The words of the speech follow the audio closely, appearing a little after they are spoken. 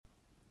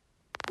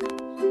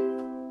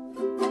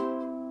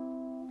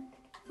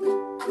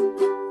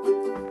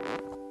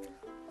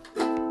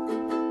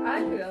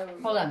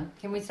on.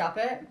 Can we stop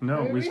it?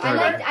 No, we I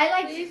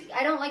started.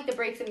 don't like the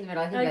breaks in the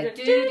middle. I think like It's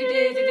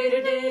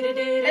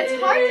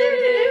hard to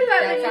do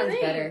that. That sounds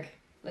better.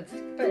 But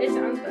it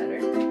sounds better.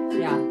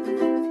 Yeah.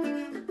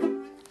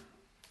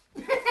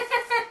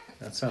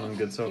 That's sounding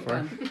good so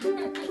far.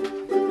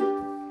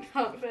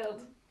 Oh, it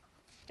failed.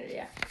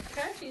 Yeah.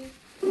 Got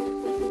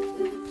you.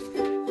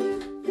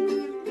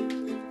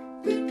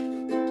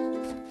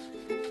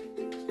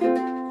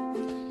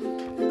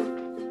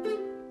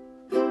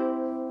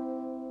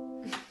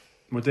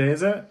 What day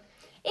is it?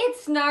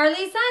 It's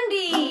Gnarly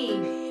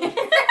Sunday.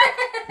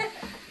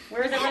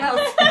 Where's everyone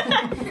else?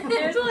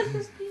 There's like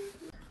this.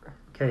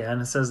 Okay,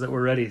 Anna says that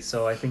we're ready,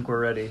 so I think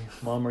we're ready.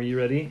 Mom, are you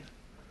ready?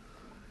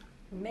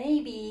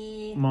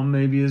 Maybe. Mom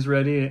maybe is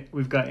ready.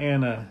 We've got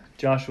Anna,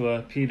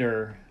 Joshua,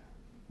 Peter,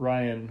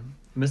 Ryan,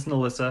 Miss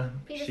Melissa.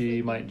 Peter's She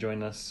sleeping. might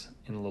join us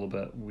in a little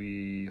bit.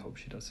 We hope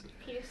she does.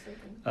 Peter's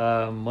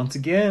sleeping. Once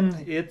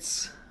again,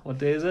 it's... What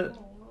day is it?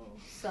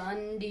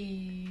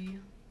 Sunday.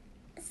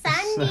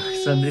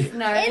 Sunday. Sunday.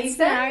 Gnarly It's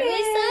Sunday.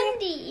 Gnarly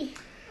Sunday.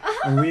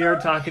 And we are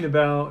talking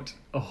about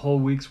a whole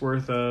week's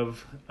worth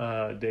of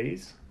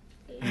days.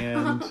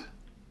 And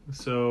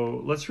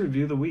so let's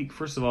review the week.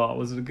 First of all,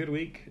 was it a good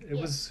week? It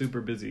was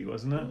super busy,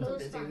 wasn't it? It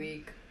was a busy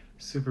week.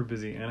 Super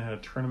busy. Anna had a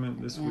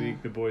tournament this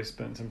week. The boys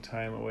spent some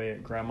time away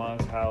at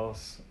Grandma's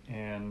house.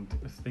 And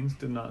things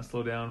did not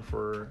slow down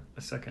for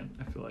a second,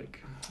 I feel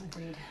like.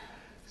 Agreed.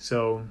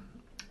 So,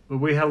 but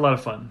we had a lot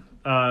of fun.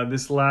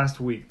 This last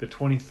week, the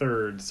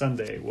 23rd,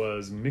 Sunday,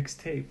 was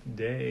Mixtape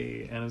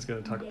Day. Anna's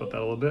going to talk about that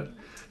a little bit.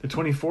 The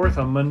 24th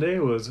on Monday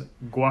was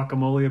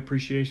Guacamole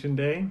Appreciation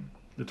Day.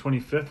 The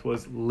 25th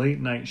was Late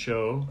Night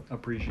Show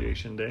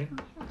Appreciation Day.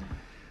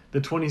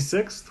 The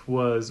 26th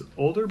was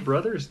Older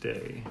Brothers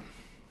Day.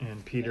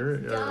 And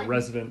Peter, our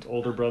resident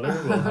older brother,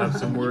 will have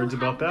some words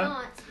about that.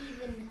 Not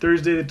even.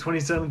 Thursday, the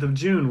 27th of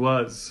June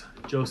was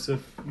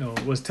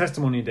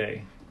Testimony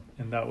Day.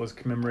 And that was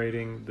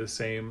commemorating the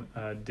same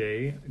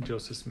day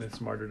Joseph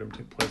Smith's martyrdom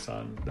took place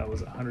on. That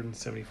was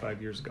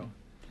 175 years ago.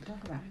 Talk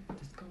about it.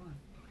 Just go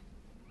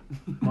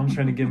on. Mom's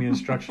trying to give me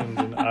instructions,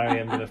 and I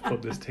am going to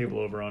flip this table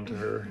over onto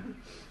her.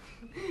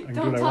 I can do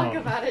Don't what I talk want.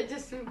 about it.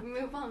 Just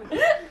move on.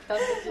 That's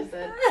what you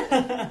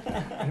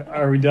said.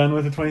 Are we done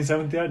with the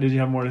 27th yet? Did you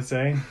have more to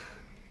say?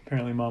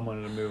 Apparently Mom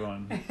wanted to move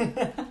on.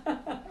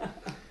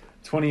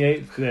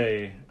 28th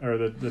day, or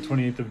the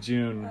 28th of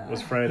June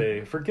was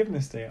Friday.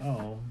 Forgiveness Day.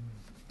 Oh,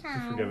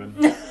 you're forgiven.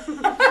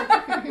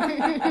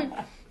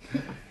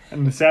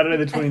 And the Saturday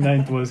the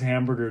 29th was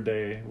Hamburger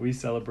Day. We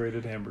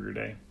celebrated Hamburger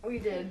Day. We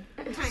did.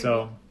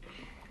 So,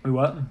 we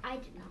what? I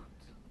did not.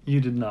 You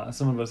did not.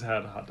 Some of us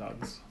had hot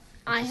dogs.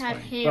 I had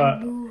But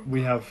hamburger.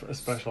 we have a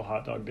special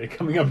hot dog day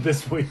coming up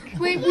this week.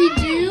 Wait, we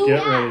do?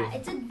 Get Yeah, ready.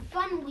 it's a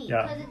fun week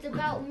Yeah. because it's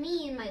about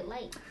me and my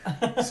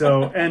life.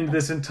 So, and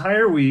this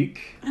entire week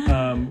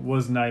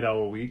was Night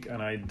Owl Week,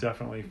 and I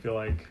definitely feel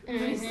like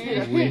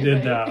we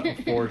did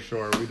that for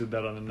sure. We did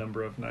that on a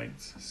number of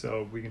nights,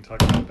 so we can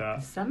talk about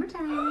that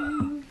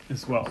Summertime.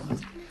 as well.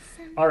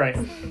 All right,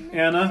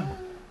 Anna,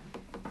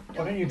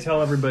 why don't you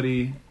tell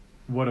everybody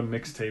what a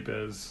mixtape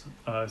is,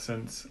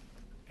 since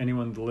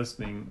anyone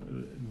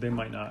listening, they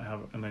might not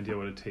have an idea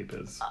what a tape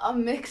is. A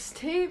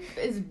mixtape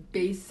is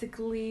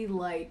basically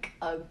like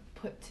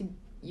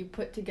you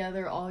put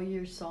together all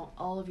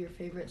of your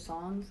favorite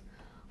songs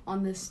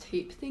on this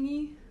tape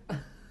thingy.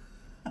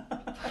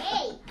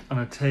 Hey, On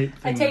a tape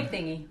A thing. tape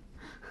thingy.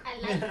 I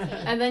like tape.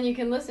 And then you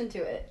can listen to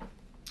it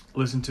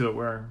Listen to it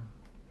where?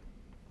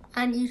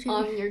 On YouTube.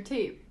 on your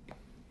tape.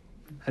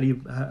 How do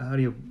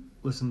you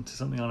listen to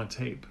something on a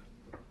tape?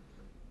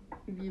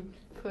 You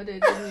put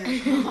it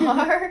in your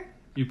car.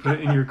 You put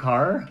it in your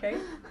car? Okay.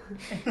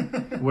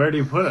 Where do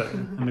you put it?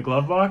 In the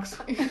glove box?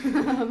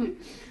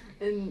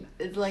 And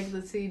it's like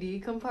the CD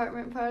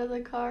compartment part of the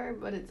car,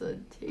 but it's a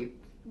tape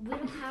We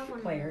don't have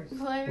one. Player.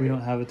 player. We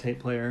don't have a tape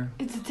player.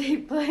 It's a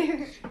tape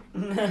player.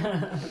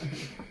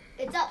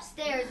 It's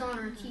upstairs on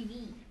our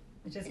TV.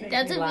 It just makes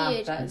That's me a laugh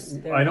VHS.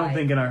 that they're I don't like,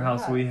 think in our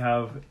house "Wow." we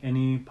have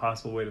any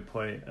possible way to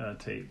play a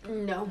tape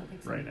No.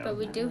 right now. But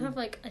we do have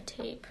like a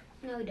tape.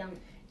 No, we don't.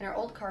 In our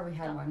old car, we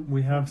had one.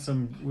 We have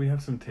some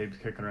tapes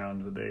kicking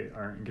around, but they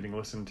aren't getting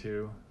listened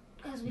to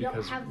Because we because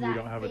don't have we that.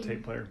 don't have a thing.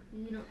 tape player.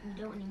 We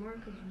don't anymore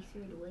because we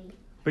threw it away.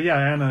 But yeah,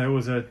 Anna, it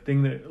was a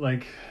thing that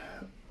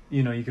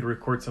you could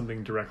record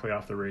something directly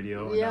off the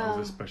radio, and that was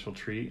Yeah. a special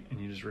treat, and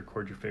you just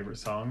record your favorite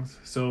songs.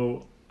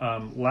 So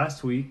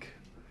last week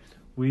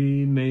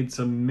we made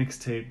some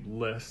mixtape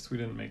lists. We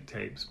didn't make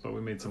tapes, but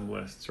we made some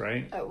lists,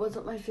 right? It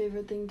wasn't my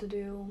favorite thing to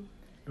do.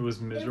 It was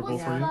miserable It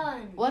was for you.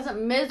 fun. It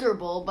wasn't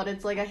miserable, but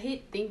it's like I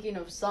hate thinking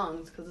of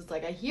songs because it's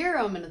like I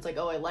hear them and it's like,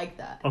 oh, I like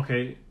that.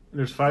 Okay,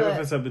 there's five of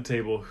But- us at the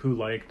table who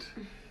liked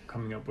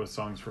coming up with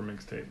songs for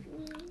mixtape.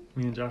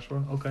 Me and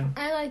Joshua. Okay.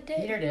 I liked it.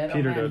 Peter did.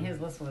 Peter oh, man, did. His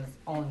list was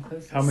all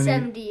inclusive. How many?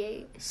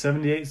 78.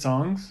 78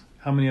 songs.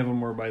 How many of them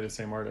were by the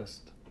same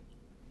artist?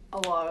 A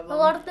lot of A them.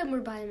 lot of them were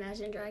by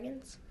Imagine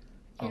Dragons.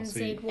 Oh, And so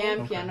you- Zayd Wolf. And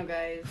Okay. Piano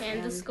Guys.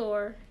 And the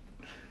score.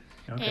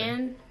 Okay.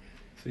 And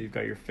So you've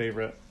got your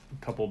favorite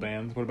couple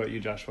bands. What about you,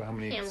 Joshua? How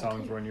many Hamilton.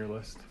 songs were on your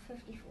list?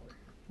 54.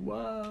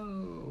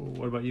 Whoa.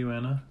 What about you,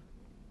 Anna?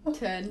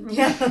 10.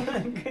 Yeah.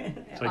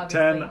 It's like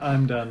 10.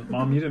 I'm done.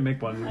 Mom, you didn't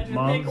make one.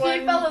 Mom, She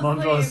fell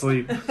Mom fell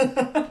asleep.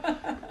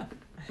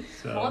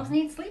 So Moms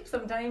need sleep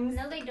sometimes.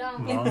 No, they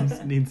don't.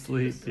 moms need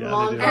sleep. Yeah,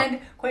 Mom- they do. And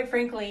quite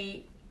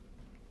frankly,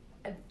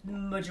 a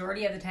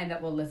majority of the time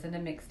that we'll listen to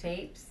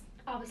mixtapes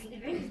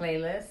Obviously.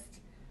 playlist,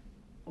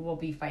 we'll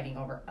be fighting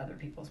over other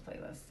people's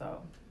playlists.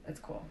 So it's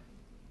cool.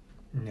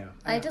 Yeah.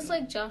 I just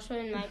like Joshua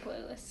and my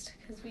playlist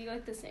because we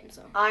like the same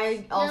song.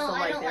 I also No, I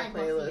like don't their like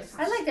both of your playlist. songs.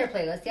 I like their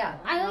playlist. Yeah,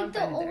 I I'm like the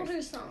fine with theirs.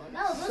 older songs.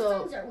 No, those So-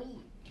 songs are weak.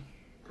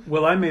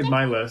 Well, I made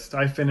my list.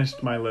 I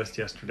finished my list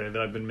yesterday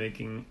that I've been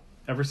making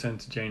ever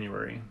since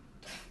January.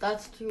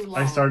 That's too long.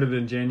 I started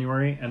in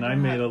January and I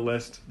made a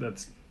list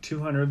that's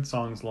 200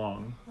 songs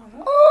long.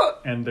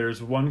 And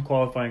there's one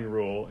qualifying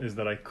rule is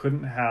that I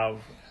couldn't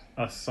have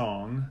a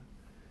song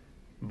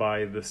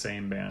by the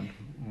same band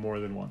more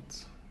than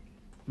once.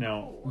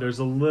 Now, there's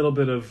a little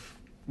bit of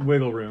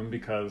wiggle room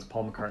because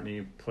Paul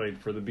McCartney played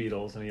for the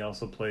Beatles and he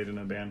also played in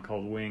a band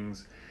called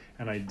Wings,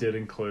 and I did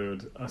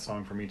include a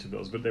song from each of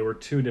those, but they were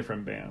two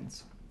different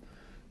bands.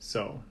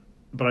 So,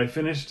 but I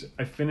finished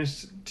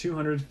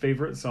 200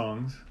 favorite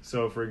songs.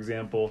 So, for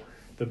example,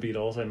 the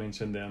Beatles, I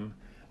mentioned them.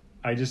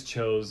 I just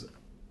chose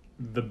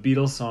the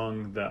Beatles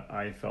song that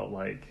I felt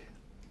like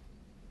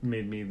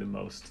made me the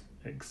most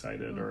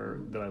excited or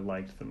that I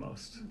liked the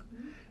most.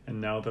 And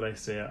now that I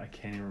say it, I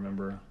can't even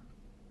remember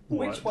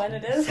Which what one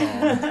it is? song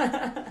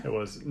it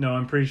was. No,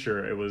 I'm pretty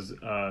sure it was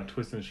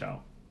Twist and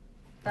Shout.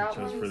 I That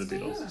chose for the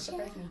one's Beatles.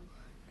 surprised me.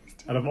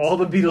 Out of all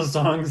the Beatles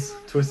songs,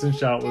 Twist and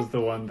Shout was the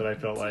one that I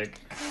felt like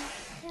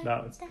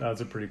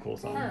that's a pretty cool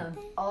song. Huh.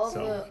 all of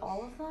So-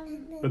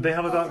 them. But they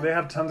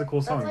have tons of cool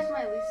That's songs. like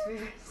my least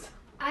favorite song.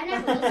 I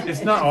never listened It's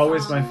to not that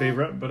always song. my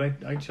favorite, but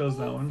I chose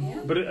that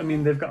one. But I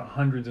mean, they've got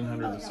hundreds and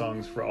hundreds of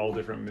songs for all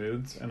different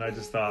moods, and I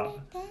just thought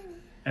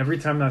every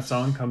time that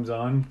song comes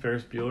on,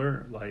 Ferris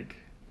Bueller, like,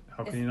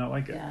 how can you not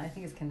like it? Yeah, I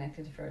think it's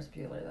connected to Ferris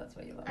Bueller. That's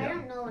why you love I it.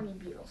 don't know any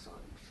Beatles songs.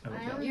 I don't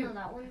I know. only You- know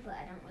that one, but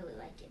I don't really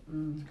like it.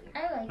 Mm.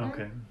 I like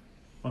Okay,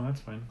 well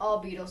that's fine.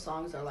 All Beatles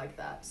songs are like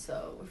that,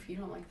 so if you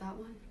don't like that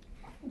one,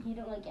 it. You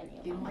don't like any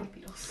of you them. don't like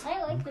Beatles.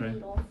 I like the Okay.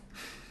 Beatles.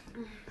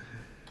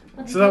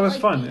 But So I that don't was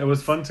like fun. Beatles. It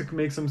was fun to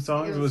make some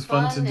songs. It was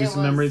fun to do it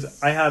some was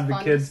memories. I had the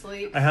fun to kids.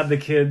 sleep. I had the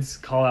kids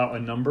call out a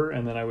number,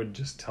 and then I would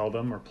just tell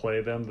them or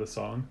play them the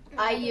song.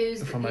 I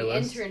used From my the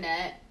list.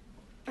 internet.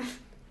 It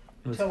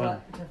was To fun.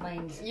 what? To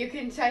find. You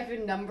can type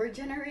in number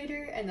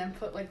generator and then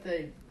put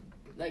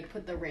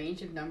put the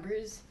range of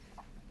numbers,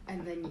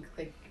 and then you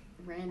click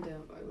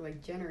random or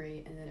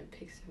generate, and then it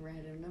picks a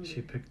random number.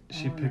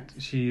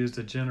 She used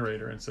a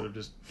generator instead of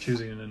just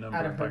choosing a number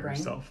Out of by her brain?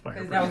 herself. By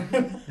her 'Cause brain.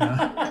 that was-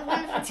 Yeah. The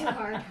one for too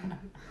hard.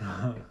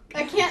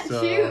 I can't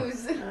So-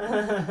 choose.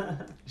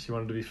 She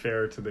wanted to be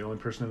fair to the only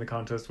person in the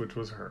contest, which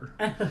was her.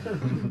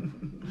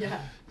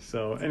 Yeah.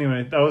 So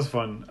anyway, that was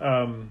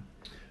fun.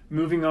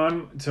 Moving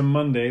on to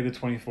Monday, the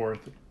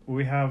 24th,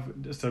 we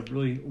have just a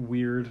really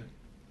weird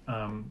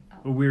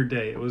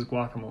day. It was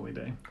guacamole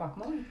day,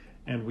 Guacamole.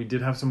 and we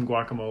did have some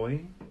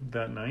guacamole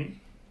that night.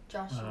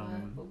 Joshua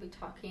Um, will be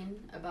talking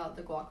about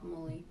the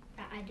guacamole.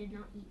 That I did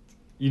not eat.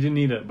 You didn't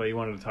eat it, but you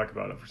wanted to talk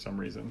about it for some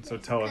reason. So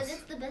tell Because us.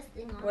 it's the best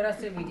thing on What else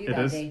did we do It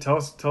that is. day? Tell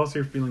us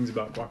your feelings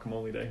about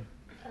guacamole day,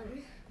 Um,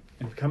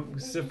 and come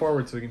sit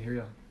forward so we can hear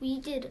you. We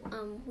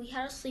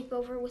had a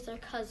sleepover with our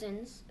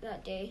cousins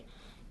that day,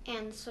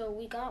 and so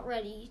we got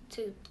ready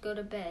to go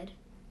to bed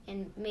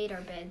and made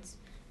our beds.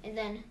 And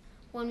then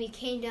when I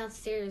came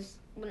downstairs,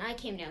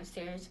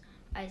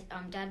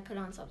 Dad put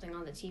on something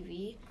on the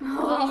TV.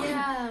 Oh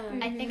yeah.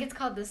 I think it's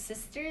called The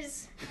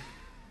Sisters.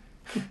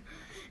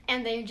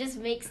 And they just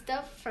make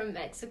stuff from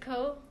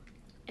Mexico,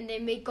 and they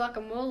make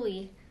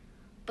guacamole,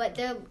 but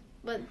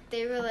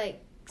they were like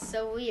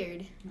so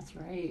weird. That's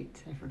right.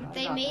 I forgot.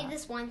 They about made that.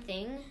 this one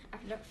thing. I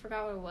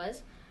forgot what it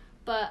was,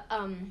 but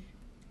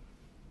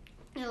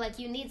they're like,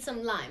 you need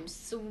some limes,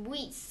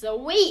 sweet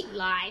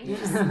limes.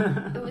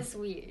 It was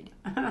weird.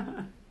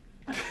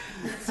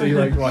 So you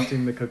like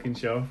watching the cooking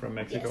show from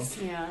Mexico? Yes.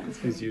 Yeah, it's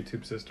These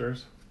YouTube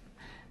sisters.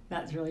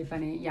 That's really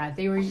funny. Yeah,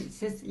 they were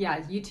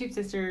YouTube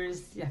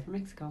sisters. Yeah, from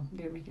Mexico.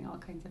 They were making all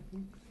kinds of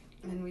things.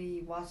 And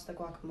we watched the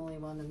guacamole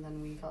one, and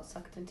then we got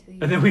sucked into the.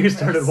 And then we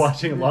started universe.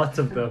 watching lots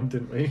of them,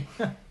 didn't we?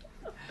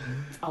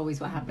 It's always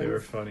what They were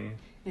happens. funny.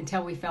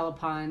 Until we fell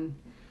upon,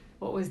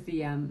 what was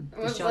the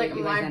was show like that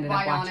you My guys ended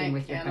up watching Bionic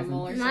with your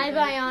Animal cousin? or My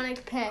something.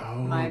 bionic pet Oh,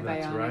 My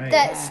that's Bionic right.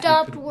 that Yeah.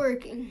 stopped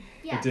working.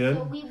 yeah, It did?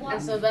 so we And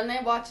watched so then they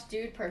watched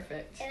Dude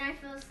Perfect, and I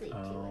fell asleep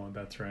Oh,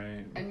 that's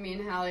right. and me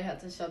and Hallie had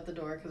to shut the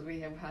door because we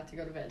had to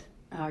go to bed.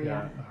 Oh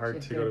yeah.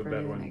 Hard She to had go to for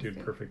bed the when next Dude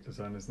day. Perfect is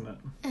on, isn't it?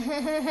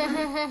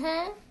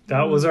 Oh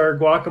That was our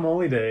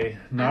guacamole day.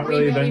 Not And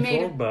really we eventful,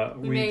 made- but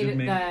We we made did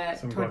make the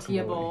some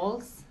tortilla guacamole.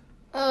 bowls.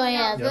 yeah,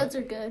 Yeah. those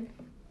are good.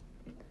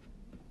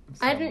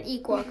 I didn't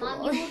eat Mom, you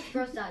guacamole. look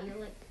grossed out. You're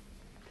like,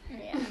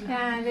 Yeah.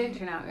 Yeah, they didn't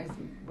turn out as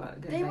well.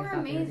 Good They as I were thought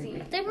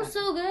amazing. They were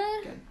so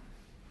good. Good.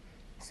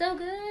 So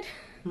good.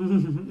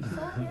 be.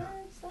 so good,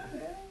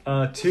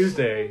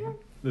 Tuesday,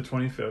 the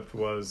 25th,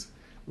 was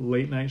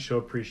Late Night Show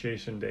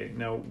Appreciation Day.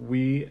 Now,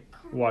 we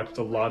watched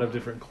a lot of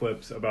different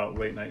clips about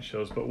late night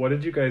shows, but what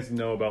did you guys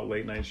know about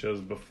late night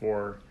shows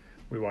before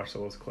we watched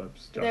all those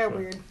clips? Joshua? They're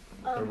weird.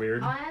 They're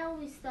weird? I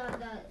always thought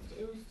that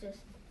it was just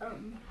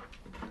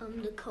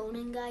the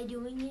Conan guy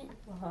doing it.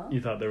 Uh-huh.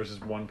 You thought there was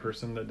just one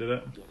person that did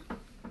it? Yeah.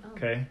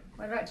 Okay.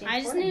 What about James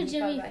I just Corden? knew You thought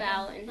Jimmy about him?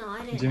 Fallon. No,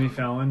 I didn't. Jimmy know.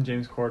 Fallon,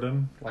 James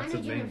Corden, I lots knew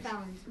of Jimmy names.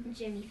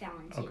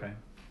 Fallon too. Okay.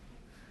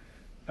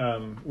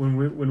 When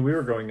we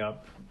were growing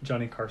up,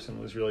 Johnny Carson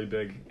was really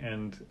big,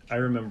 and I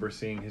remember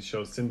seeing his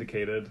show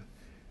syndicated,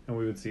 and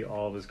we would see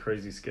all of his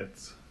crazy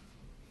skits.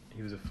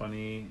 He was a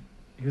funny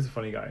guy.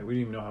 We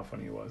didn't even know how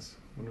funny he was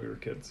when we were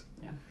kids.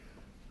 Yeah.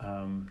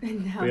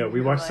 But yeah,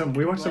 we watched some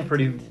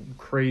pretty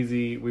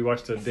crazy. We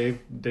watched a Dave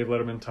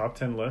Letterman top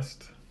 10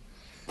 list,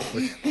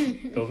 which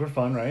those were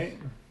fun, right?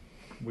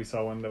 We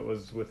saw one that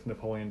was with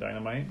Napoleon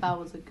Dynamite. That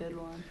was a good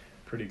one.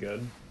 Pretty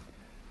good.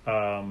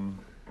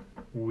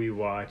 We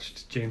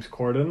watched James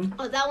Corden.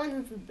 Oh, that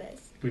one's the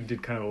best. We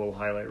did kind of a little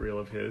highlight reel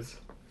of his.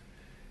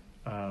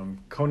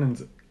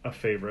 Conan's a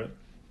favorite.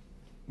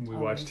 We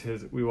watched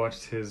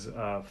his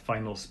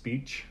final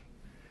speech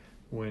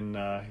when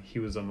he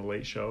was on the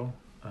Late Show.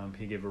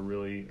 He gave a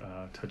really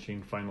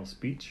touching final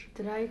speech.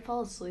 Did I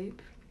fall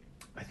asleep?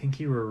 I think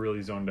you were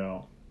really zoned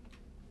out,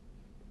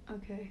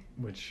 Okay.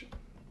 which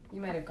You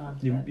might have gone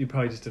through that. you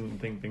probably just didn't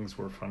think things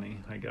were funny,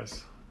 I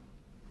guess.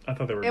 I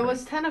thought they were It great.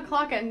 was 10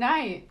 o'clock at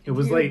night. It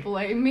was You late.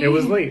 blame me. It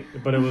was late,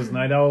 but it was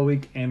Night Owl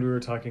Week, and we were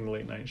talking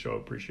Late Night Show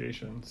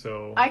Appreciation,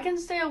 so... I can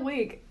stay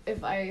awake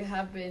if I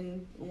have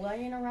been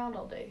laying around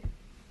all day.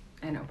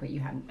 I know, but you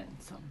hadn't been,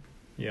 so.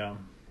 Yeah.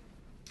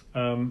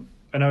 And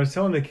I was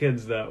telling the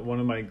kids that one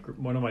of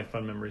my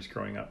fun memories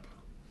growing up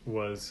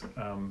was,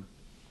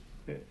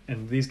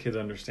 and these kids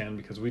understand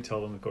because we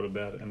tell them to go to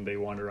bed and they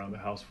wander around the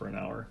house for an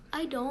hour.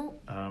 I don't.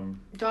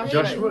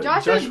 Joshua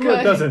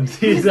Joshua doesn't.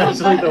 He's the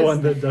actually the best.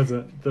 one that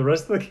doesn't. The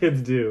rest of the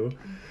kids do.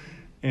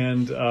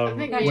 And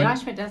think No, when-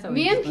 Joshua does always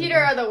Me and do Peter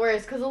that. are the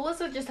worst because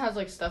Alyssa just has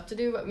like stuff to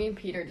do, but me and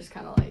Peter just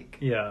kind of like.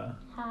 yeah,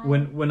 Hi.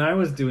 when I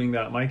was doing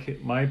that,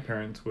 my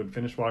parents would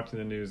finish watching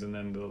the news and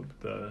then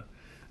the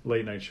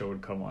late night show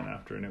would come on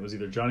after, and it was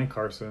either Johnny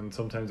Carson,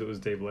 sometimes it was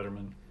Dave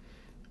Letterman,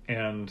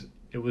 and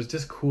it was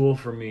just cool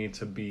for me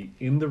to be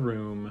in the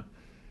room,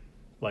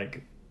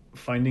 like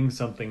finding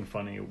something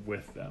funny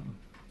with them.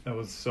 That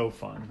was so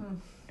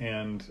fun.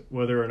 And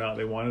whether or not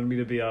they wanted me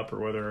to be up or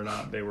whether or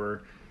not they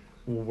were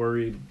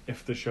worried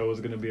if the show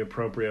was going to be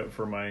appropriate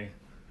for my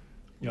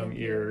young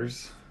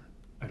ears,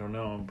 I don't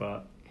know,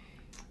 but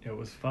it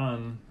was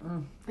fun.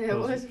 It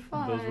was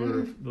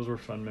fun. Those were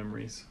fun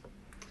memories.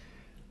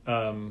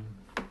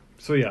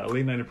 So yeah,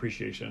 Late Night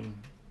Appreciation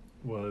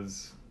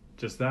was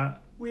just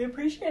that. We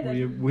appreciate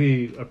it.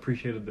 We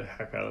appreciated the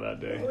heck out of that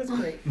day. It was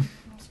great. It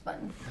was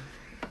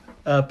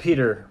fun.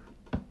 Peter,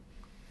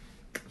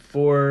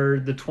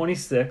 for the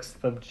 26th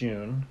of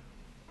June,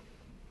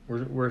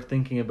 we're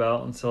thinking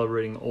about and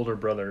celebrating older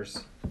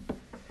brothers,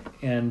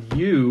 and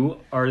you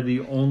are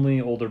the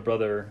only older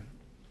brother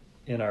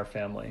in our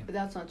family. But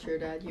that's not true,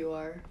 Dad. You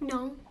are.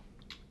 No.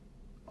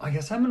 I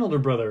guess I'm an older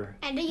brother.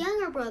 And a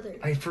younger brother.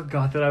 I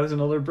forgot that I was an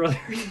older brother.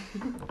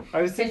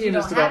 I was Because thinking you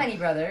don't just have about. any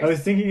brothers. I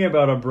was thinking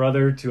about a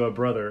brother to a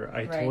brother.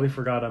 I Right. totally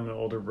forgot I'm an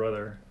older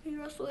brother.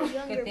 You're also a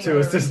younger Good thing To a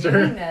we're sister.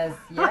 reviewing this.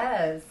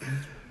 Yes.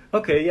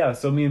 Okay, yeah.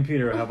 So me and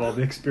Peter have all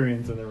the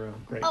experience in the room.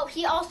 Great. Oh,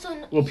 he also.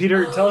 Well,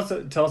 Peter, tell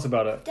us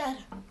about it. Dad.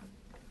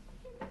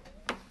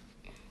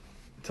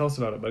 Tell us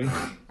about it, buddy.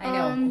 I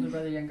know. Older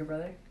brother, younger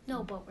brother.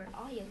 No, but we're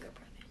all younger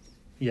brothers.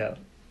 Yeah.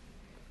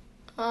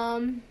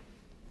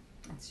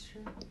 That's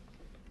true.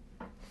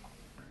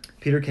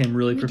 Peter came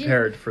really We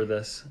prepared for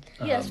this.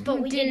 Yes, but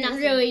We we did didn't nothing.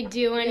 really do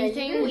Yeah, you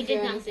anything. didn't we did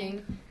do nothing.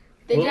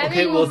 anything. Well,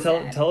 Kevin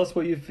tell said- tell us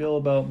what you feel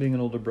about being an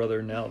older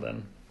brother now.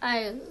 Then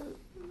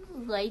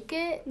like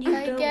it, You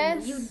I don't.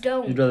 guess. You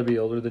don't. you'd rather be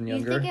older than You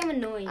younger. think I'm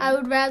annoying. I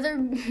would rather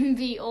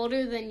be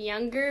older than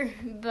younger,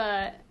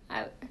 but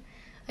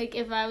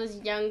if I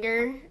was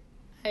younger,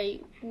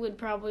 I would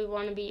probably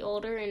want to be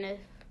older, and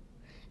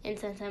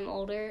since I'm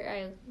older,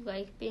 I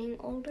like being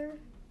older.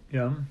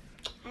 Yeah.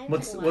 I'm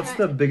What's annoying.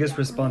 the biggest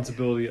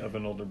responsibility of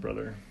an older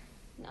brother?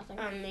 Nothing.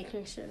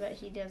 Making sure that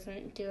he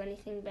doesn't do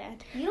anything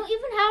bad. You don't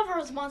even have a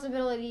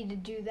responsibility to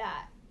do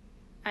that.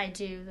 I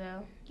do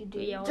though. You do.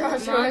 We yell at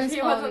Joshua, Mom if he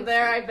and wasn't Mom.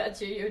 there, I bet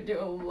you would do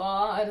a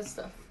lot of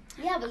stuff.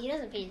 Yeah, but he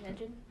doesn't pay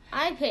attention.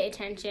 I pay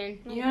attention.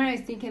 You know what I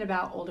was thinking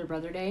about Older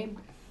Brother Day?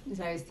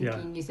 Is I was Yeah.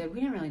 thinking, you said we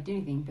didn't really do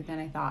anything, but then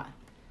I thought,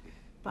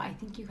 but I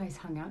think you guys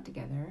hung out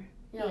together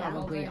Yeah.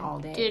 probably all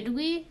day. Did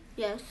we?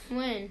 Yes.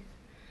 When?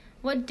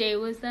 What day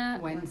was that?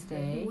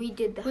 Wednesday. We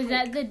did the Was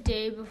that the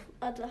day before?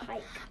 the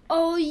hike.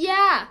 Oh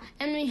yeah,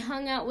 and we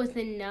hung out with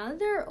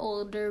another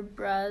older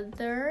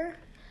brother,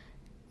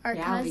 our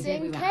yeah, we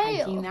did. We cousin went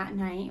hiking Kale. that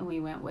night, and we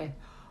went with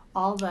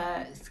all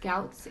the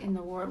scouts in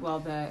the ward. Well,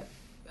 the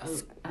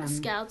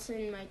Scouts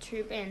in my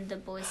troop and the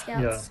Boy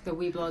Scouts. Yeah. the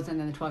Weeblos, and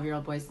then the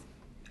 12-year-old boys.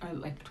 or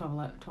like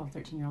 12,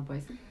 13-year-old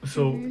boys.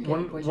 So Mhm. Yeah,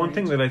 one boys one your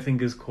thing age. that I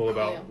think is cool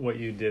about Yeah. what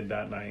you did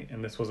that night,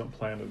 and this wasn't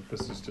planned,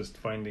 this is just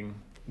finding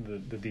the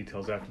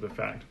details after the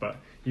fact, but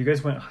you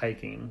guys went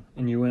hiking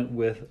and you went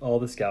with all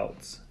the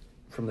scouts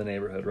from the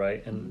neighborhood,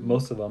 right? And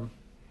most of them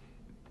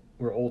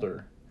were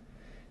older.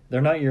 They're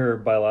not your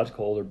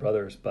biological older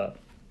brothers, but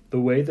the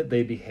way that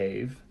they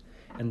behave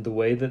and the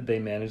way that they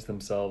manage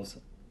themselves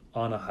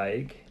on a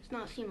hike Does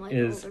not seem like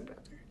Is- an older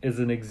brother. is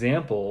an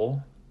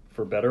example,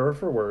 for better or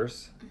for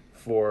worse,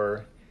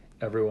 for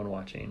everyone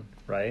watching,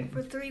 right?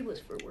 For 3 was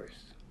for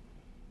worse.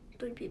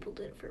 3 people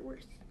did it for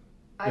worse.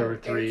 There were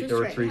they were three. just There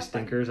were trying to 3 have fun.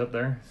 stinkers up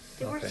there.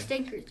 They were Okay.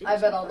 stinkers. They I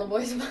just bet had all the fun.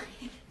 boys mine.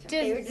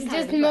 They were Just, just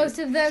just having most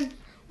fun. of them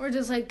were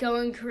just like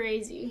going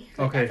crazy.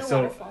 Okay, At the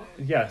so waterfall.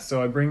 yeah,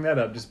 so I bring that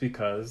up just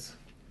because,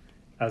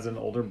 as an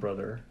older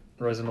brother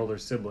or as an older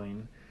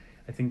sibling,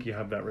 I think you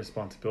have that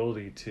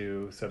responsibility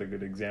to set a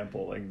good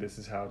example. Like, this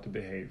is how to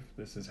behave.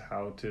 This is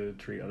how to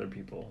treat other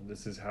people.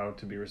 This is how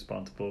to be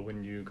responsible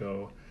when you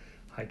go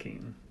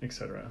hiking,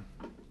 etc.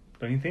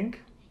 Don't you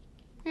think,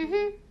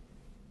 Mm-hmm.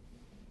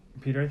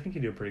 Peter? I think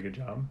you do a pretty good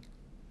job.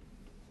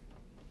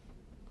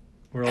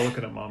 We're all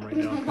looking at Mom right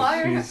now. 'Cause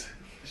Why?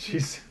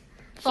 she's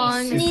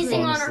Falling she's Sneezing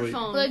falling on her asleep.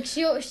 phone. Like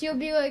she'll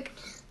be like,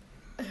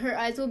 her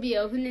eyes will be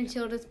open and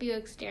she'll just be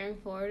like staring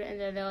forward, and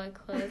then they'll like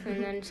close,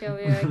 and then she'll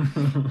be like,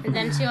 and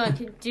then she'll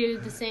like do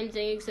the same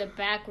thing except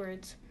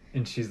backwards.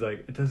 And she's like,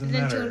 it doesn't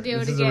Then matter. she'll do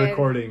This it is a again.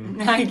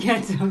 recording. I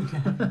get so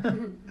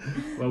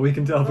Well, we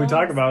can tell if we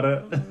talk about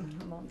it.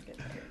 Moms get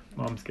tired.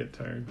 Moms get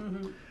tired.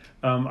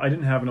 Mm-hmm. I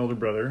didn't have an older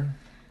brother,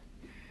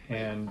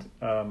 and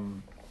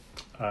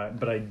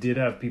but I did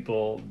have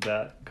people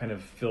that kind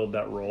of filled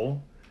that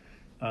role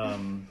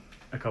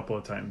a couple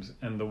of times.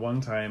 And the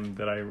one time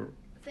that I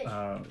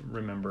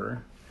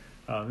remember,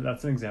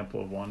 that's an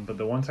example of one. But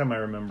the one time I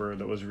remember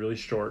that was really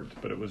short,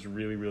 but it was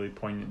really, really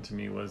poignant to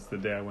me, was the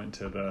day I went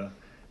to the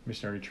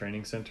Missionary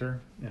Training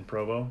Center in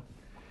Provo.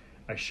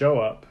 I show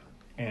up,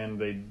 and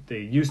they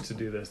used to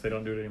do this. They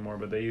don't do it anymore,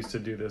 but they used to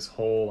do this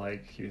whole,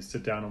 like, you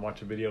sit down and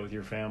watch a video with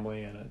your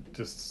family, and it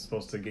just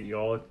supposed to get you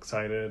all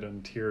excited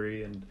and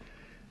teary and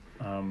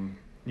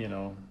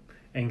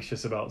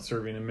anxious about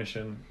serving a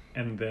mission.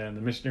 And then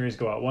the missionaries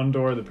go out one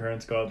door, the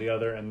parents go out the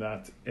other, and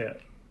that's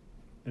it.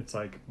 It's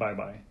like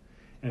bye-bye.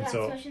 And That's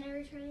so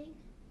missionary training?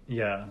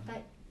 yeah,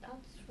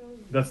 That's really...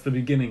 that's the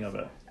beginning of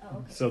it. Oh,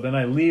 okay. So then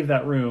I leave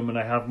that room and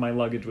I have my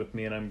luggage with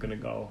me, and I'm gonna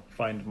go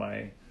find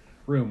my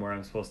room where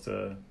I'm supposed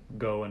to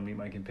go and meet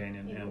my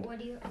companion. Yeah, And why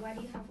do you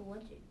have a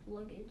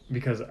luggage?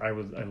 because I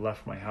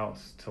left my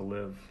house to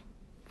live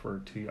for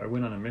 2 years. I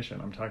went on a mission.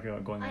 I'm talking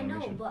about going on I a know,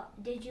 mission.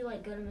 but did you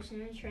like go to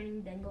missionary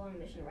training then go on a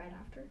mission right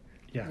after?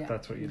 Yeah, Yeah.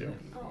 that's what you do.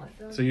 Oh, I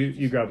feel like So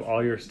you grab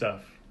all your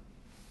stuff.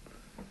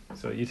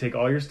 So you take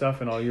all your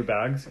stuff and all your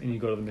bags, and you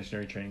go to the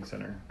missionary training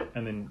center.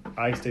 And then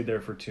I stayed there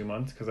for 2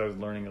 months because I was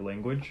learning a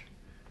language.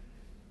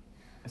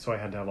 So I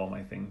had to have all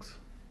my things.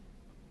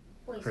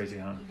 Wait, Crazy,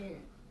 so huh? You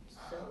didn't.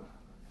 So,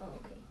 oh,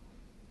 okay.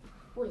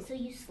 Wait, so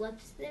you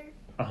slept there?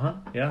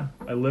 Yeah.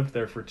 I lived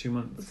there for 2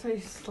 months. So you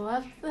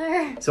slept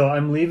there? So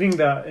I'm leaving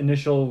that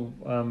initial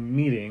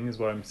meeting, is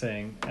what I'm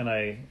saying, and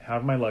I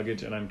have my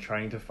luggage, and I'm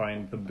trying to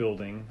find the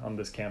building on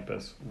this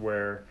campus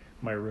where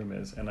my room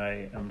is, and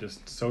I am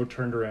just so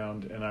turned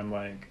around, and I'm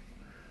like,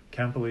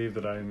 can't believe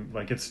that I'm,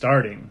 like, it's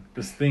starting.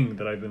 This thing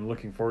that I've been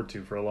looking forward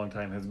to for a long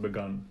time has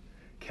begun.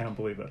 Can't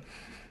believe it.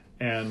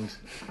 And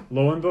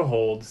lo and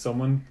behold,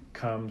 someone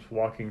comes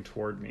walking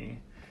toward me,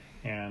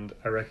 and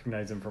I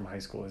recognize him from high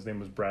school. His name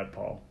was Brad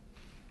Paul.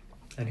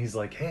 And he's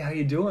like, hey, how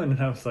you doing? And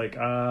I was like,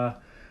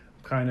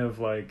 kind of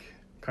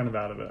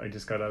out of it. I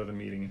just got out of the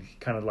meeting. And he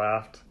kind of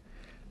laughed.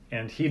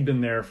 And he'd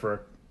been there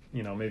for,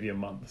 maybe a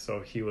month.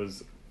 So he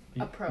was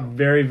A pro.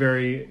 very,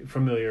 very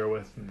familiar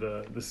with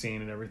the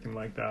scene and everything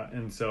like that.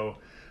 And so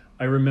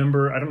I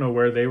remember, I don't know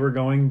where they were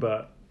going,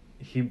 but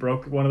he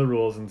broke one of the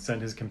rules and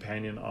sent his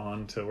companion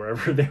on to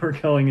wherever they were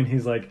going. And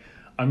he's like,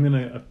 I'm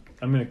gonna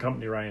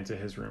accompany Ryan to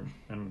his room.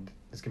 And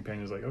his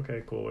companion was like,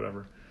 okay, cool,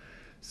 whatever.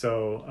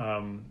 So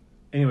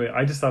anyway,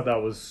 I just thought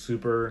that was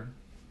super,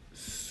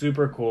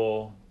 super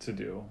cool to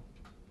do.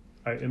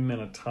 It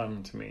meant a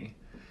ton to me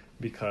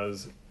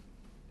because,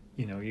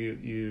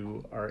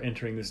 you are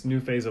entering this new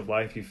phase of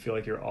life. You feel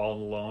like you're all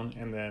alone,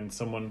 and then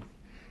someone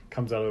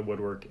comes out of the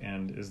woodwork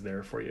and is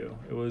there for you.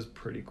 It was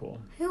pretty cool.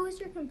 Who was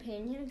your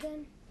companion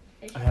again?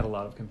 I had a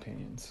lot of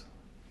companions.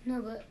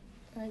 No, but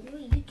like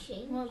Wait, you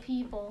changed? what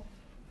people?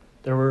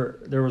 There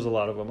was a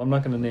lot of them. I'm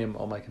not going to name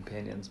all my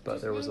companions, but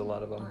there was a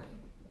lot of them.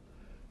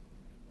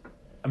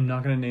 I'm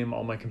not going to name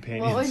all my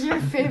companions. What was your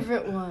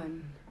favorite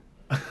one?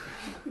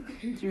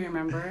 Do you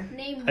remember?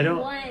 Name I don't-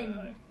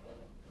 one.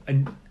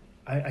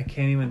 I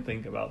can't even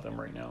think about them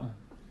right now.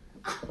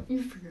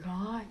 You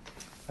forgot.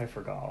 I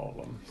forgot all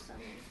of them.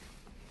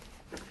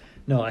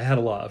 No, I had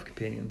a lot of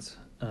companions.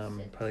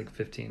 Probably like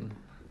 15.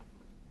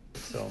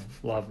 So,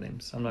 a lot of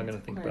names. I'm not going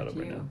to think Quite about a it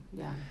right few. now.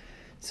 Yeah.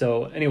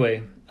 So,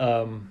 anyway,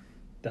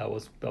 that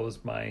was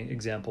my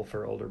example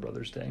for Older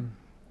Brothers Day.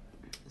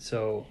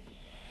 So,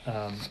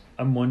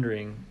 I'm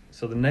wondering,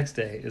 so the next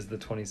day is the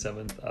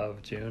 27th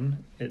of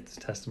June. It's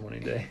Testimony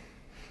Day.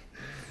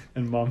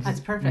 And That's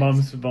perfect.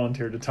 Mom's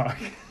volunteered to talk.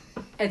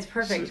 It's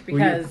perfect So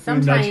because will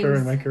you nudge her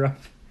and sometimes wake her up?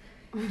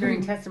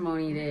 during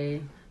Testimony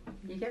Day,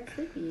 you get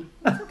sleepy.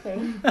 It's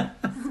okay.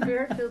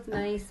 Spirit feels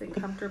nice and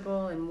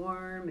comfortable and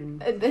warm,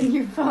 and And then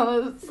you fall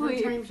asleep.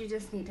 sometimes you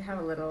just need to have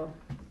a little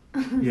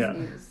Yeah.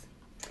 snooze.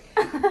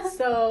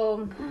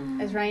 So,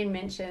 as Ryan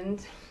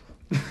mentioned,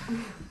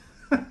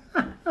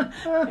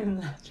 I'm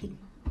laughing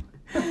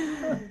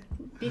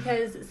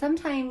because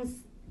sometimes,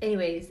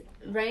 anyways,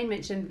 Ryan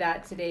mentioned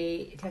that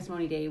today,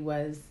 Testimony Day,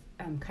 was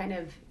kind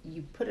of,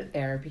 you put it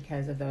there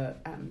because of the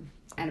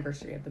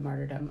anniversary of the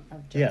martyrdom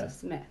of Joseph Yeah.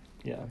 Smith.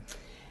 Yeah.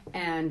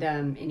 And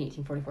in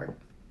 1844.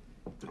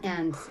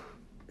 And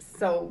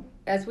so,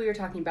 as we were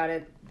talking about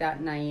it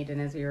that night,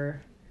 and as we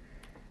were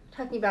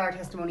talking about our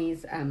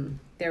testimonies,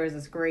 there was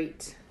this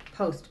great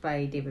post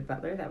by David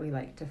Butler that we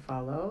like to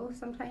follow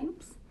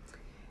sometimes.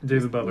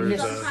 David Butler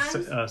is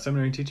Sometimes. a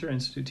seminary teacher,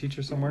 institute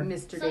teacher somewhere.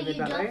 Mr. So David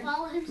you Butler. don't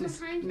follow him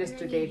sometimes? and Mr.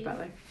 then Dave you-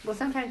 Butler. Well,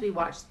 sometimes we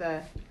watch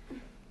the.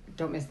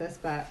 Don't miss this,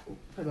 but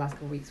for the last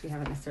couple of weeks we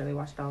haven't necessarily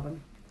watched all of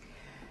them.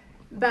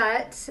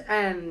 But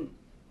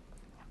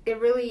it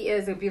really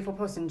is a beautiful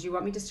post. And do you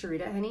want me just to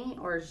read it, honey,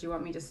 or do you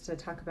want me just to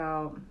talk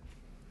about?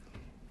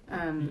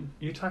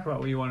 You talk about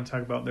what you want to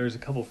talk about. There's a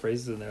couple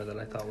phrases in there that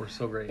I thought were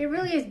so great. It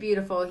really is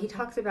beautiful. He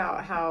talks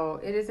about how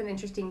it is an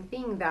interesting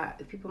thing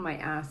that people might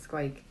ask,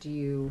 like, do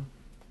you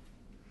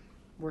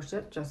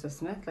worship Joseph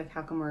Smith? Like,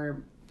 how come we're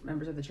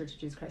members of the Church of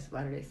Jesus Christ of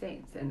Latter-day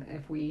Saints? And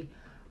if we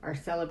are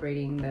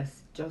celebrating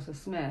this Joseph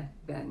Smith,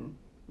 then,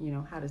 you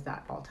know, how does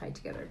that all tie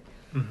together?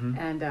 Mm-hmm.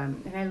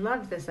 And I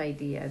loved this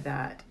idea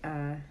that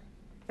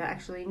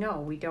actually,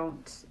 no, we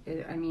don't.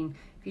 I mean,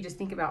 if you just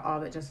think about all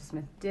that Joseph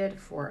Smith did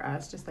for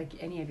us, just like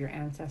any of your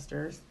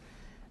ancestors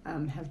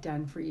have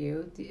done for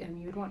you,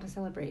 you would want to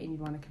celebrate and you'd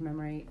want to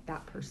commemorate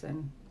that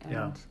person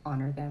and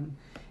honor them.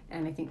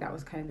 And I think that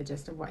was kind of the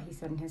gist of what he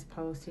said in his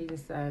post. He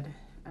just said,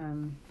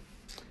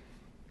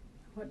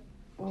 what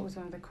was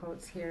one of the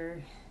quotes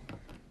here?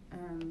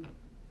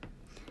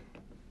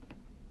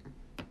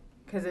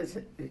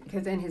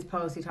 Because in his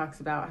post he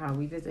talks about how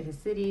we visit his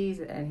cities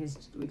and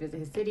we visit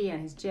his city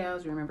and his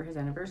jails. We remember his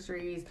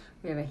anniversaries.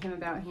 We have a hymn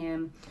about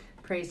him.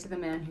 Praise to the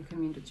man who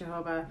communed with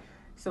Jehovah.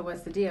 So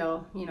what's the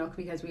deal? You know,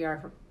 because we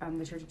are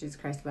the Church of Jesus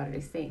Christ of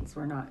Latter-day Saints.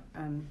 We're not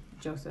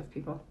Joseph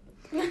people.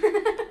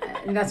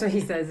 And that's what he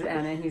says,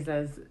 Anna. He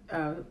says,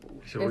 So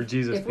we're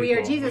Jesus if we are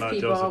people, Jesus we're not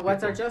people, Joseph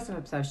what's our people.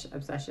 Joseph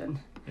obsession?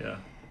 Yeah.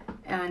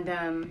 And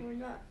We're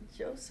not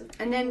Joseph.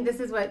 and then this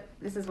is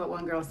what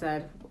one girl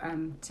said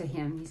to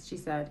him. She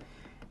said,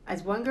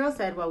 as one girl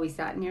said while we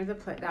sat near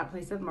that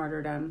place of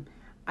martyrdom,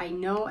 I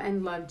know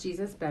and love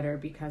Jesus better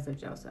because of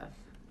Joseph.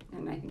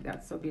 And I think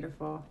that's so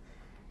beautiful.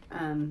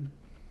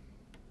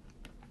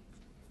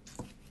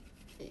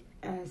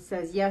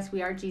 Says, yes,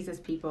 we are Jesus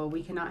people.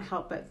 We cannot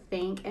help but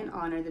thank and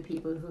honor the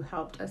people who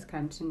helped us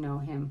come to know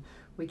him.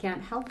 We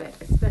can't help it,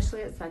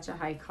 especially at such a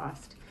high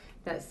cost.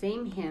 That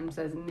same hymn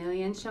says,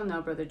 millions shall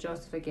know Brother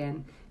Joseph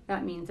again.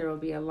 That means there will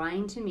be a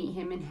line to meet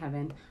him in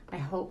heaven. I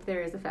hope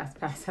there is a fast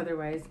pass.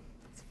 Otherwise,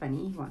 it's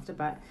funny. He wants to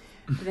butt.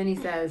 But then he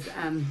says,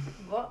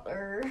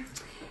 Butler.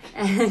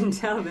 and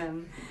tell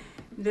them,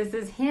 this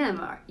is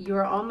him. You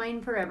are all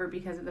mine forever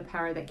because of the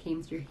power that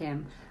came through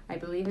him. I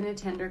believe in a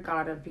tender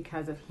God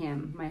because of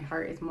him. My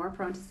heart is more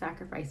prone to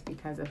sacrifice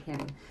because of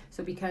him.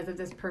 So because of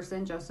this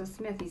person, Joseph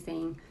Smith, he's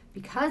saying,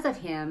 because of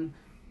him,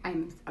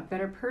 I'm a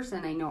better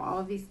person. I know all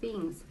of these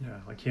things. Yeah,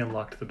 like he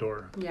unlocked the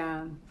door.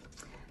 Yeah.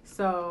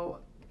 So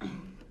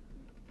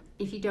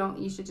if you don't,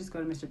 you should just go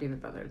to Mr.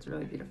 David Butler. It's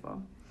really beautiful.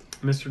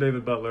 Mr.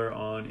 David Butler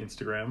on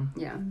Instagram.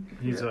 Yeah.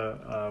 He's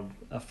a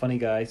funny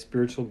guy,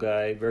 spiritual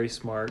guy, very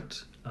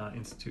smart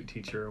institute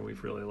teacher.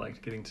 We've really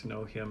liked getting to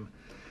know him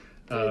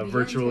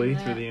virtually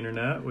through the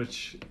internet,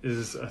 which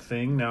is a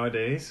thing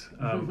nowadays.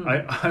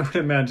 I would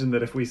imagine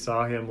that if we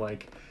saw him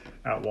like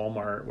at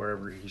Walmart,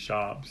 wherever he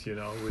shops, you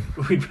know,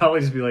 we'd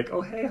probably just be like,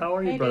 oh, hey, how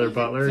are you, Hey, Brother David.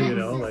 Butler? You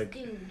know, Texas like,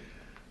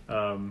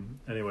 dude.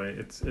 anyway,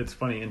 it's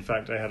funny. In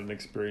fact, I had an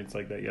experience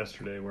like that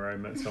yesterday where I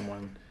met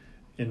someone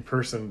in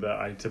person that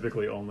I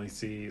typically only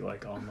see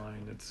like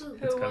online. It's Who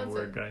kind of a was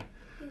weird it?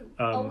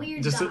 guy. A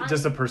weird just guy?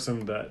 just a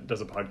person that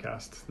does a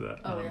podcast. That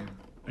Oh, yeah.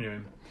 Anyway,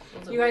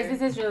 You guys,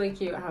 this is really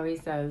cute how he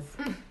says,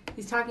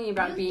 he's talking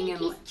about You being think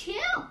he's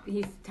chill.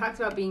 he talks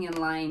about being in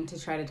line to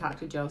try to talk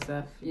to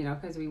Joseph, you know,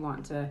 because we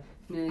want to,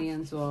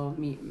 millions will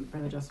meet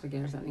Brother Joseph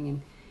again or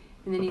something.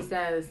 And then he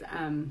says,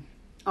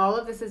 all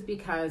of this is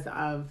because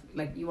of,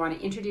 like, you want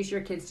to introduce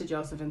your kids to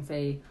Joseph and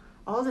say,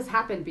 all of this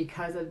happened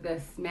because of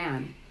this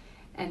man.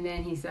 And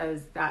then he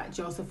says that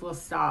Joseph will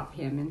stop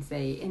him and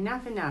say,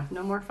 enough,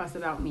 no more fuss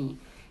about me.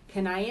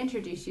 Can I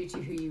introduce you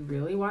to who you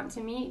really want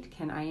to meet?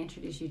 Can I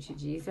introduce you to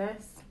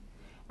Jesus?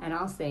 And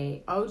I'll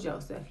say, oh,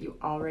 Joseph, you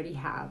already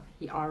have.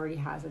 He already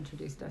has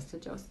introduced us to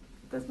Joseph.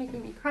 That's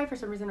making me cry for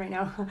some reason right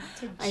now.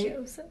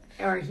 Joseph.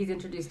 Or he's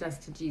introduced us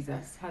to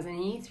Jesus, hasn't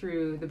he?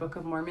 Through the Book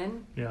of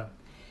Mormon. yeah.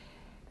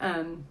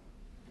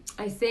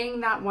 I sang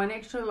that one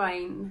extra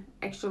line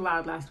extra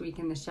loud last week.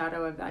 In the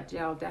shadow of that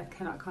jail, death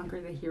cannot conquer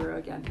the hero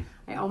again.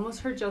 I almost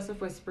heard Joseph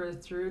whisper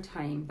through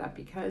time that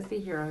because the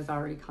hero has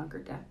already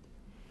conquered death,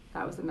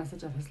 that was the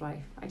message of his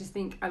life. I just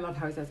think, I love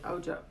how he says,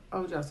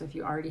 oh Joseph,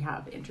 you already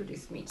have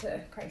introduced me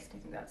to Christ. I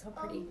think that's so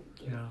pretty.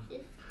 Yeah.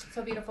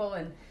 So beautiful.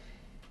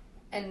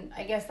 And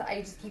I guess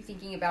I just keep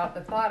thinking about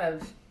the thought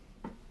of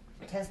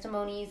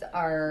testimonies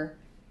are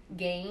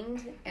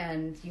gained,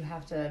 and you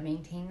have to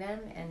maintain them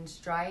and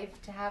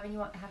strive to have, and you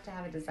have to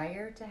have a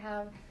desire to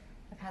have.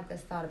 I've had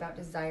this thought about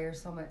desire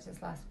so much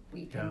this last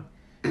week. Yeah.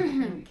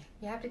 And I think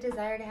you have to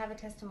desire to have a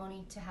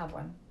testimony to have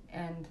one,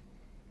 and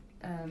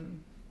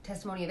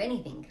testimony of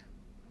anything,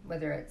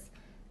 whether it's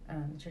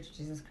the Church of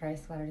Jesus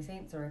Christ, Latter-day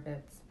Saints, or if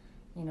it's,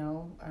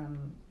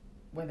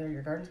 whether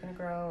your garden's going to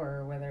grow,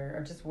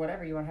 or just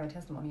whatever you want to have a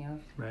testimony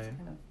of. Right.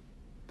 Kind of.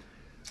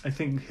 I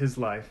think his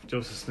life,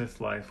 Joseph Smith's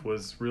life,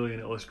 was really an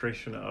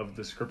illustration of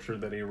the scripture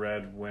that he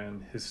read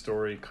when his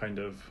story kind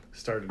of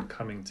started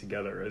coming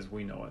together as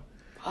we know it.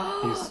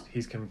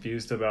 He's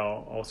confused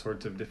about all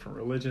sorts of different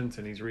religions,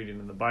 and he's reading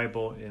in the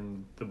Bible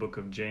in the book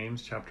of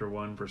James, chapter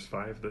 1, verse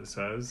 5, that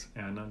says,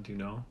 Anna, do you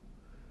know?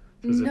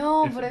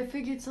 No, but I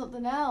figured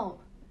something out.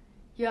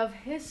 You have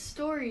his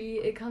story.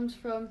 It comes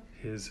from...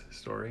 His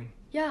story?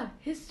 Yeah,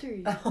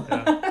 history.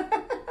 Yeah.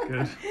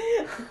 Good.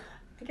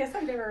 I guess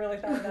I've never really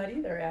thought of that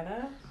either,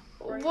 Anna.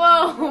 Whoa!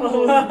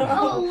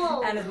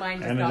 whoa. Anna's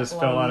mind Anna just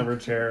fell out of her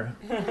chair.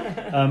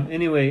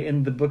 Anyway,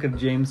 in the book of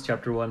James,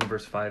 chapter 1,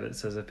 verse 5, it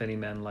says, if any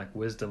man lack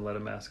wisdom, let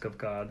him ask of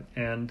God.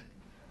 And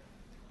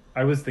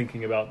I was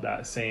thinking about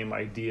that same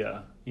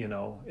idea,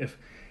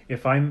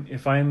 if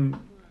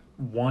I'm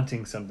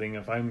wanting something,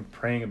 if I'm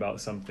praying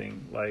about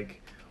something, like,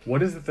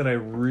 what is it that I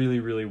really,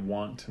 really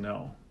want to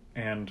know?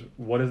 And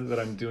what is it that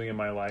I'm doing in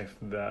my life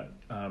that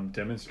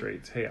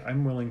demonstrates, hey,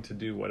 I'm willing to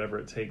do whatever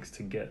it takes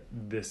to get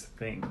this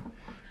thing,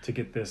 to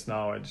get this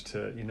knowledge,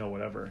 to,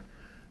 whatever.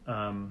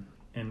 And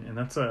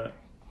that's a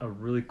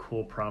really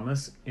cool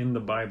promise in the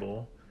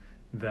Bible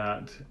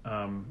that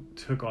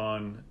took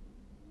on,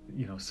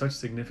 such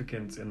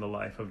significance in the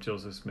life of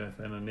Joseph Smith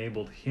and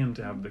enabled him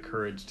to have the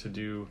courage to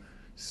do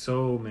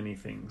so many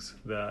things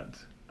that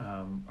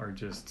are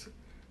just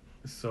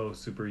so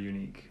super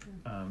unique,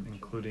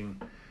 including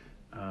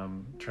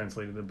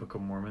translated the Book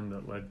of Mormon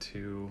that led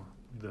to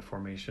the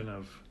formation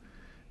of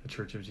the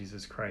Church of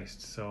Jesus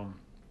Christ. So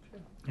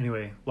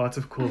anyway, lots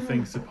of cool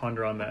things to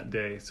ponder on that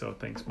day. So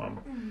thanks,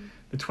 Mom.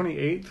 The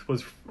 28th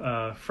was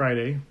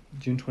Friday,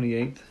 June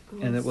 28th,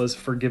 and it was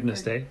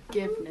Forgiveness Day.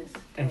 Forgiveness Day.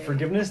 And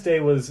Forgiveness Day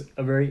was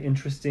a very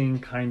interesting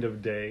kind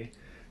of day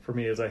for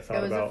me as I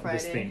thought about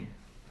this theme.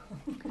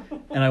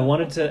 And I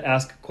wanted to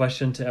ask a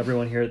question to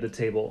everyone here at the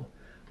table.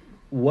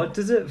 What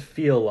does it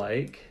feel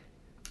like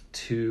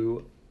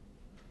to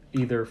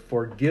either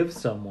forgive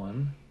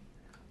someone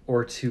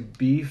or to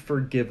be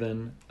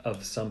forgiven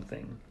of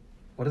something?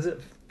 What does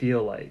it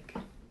feel like?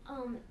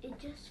 It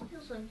just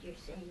feels like you're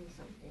saying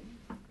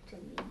something to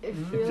me.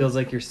 It feels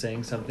like you're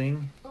saying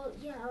something? Oh,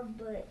 yeah,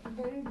 but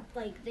then,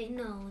 they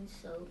know, and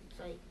so it's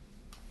like,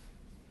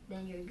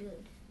 then you're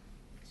good.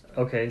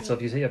 So, Okay, so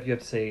if you have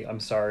to say, I'm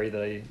sorry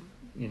that I,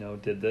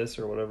 did this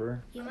or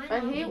whatever. you might I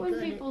not hate be when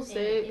good people at it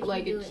say, if you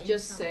do it's it in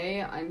just some-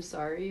 say, I'm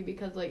sorry,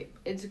 because,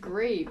 it's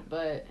great,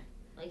 but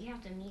you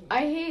have to mean it. I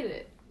hate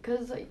it.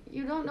 Because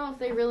you don't know if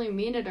they really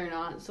mean it or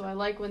not, so I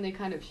like when they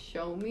kind of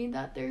show me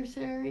that they're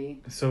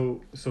sorry. So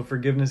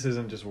forgiveness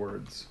isn't just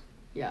words.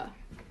 Yeah.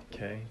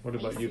 Okay, what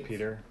about you, Faces.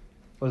 Peter?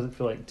 What does it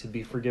feel like to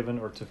be forgiven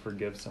or to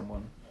forgive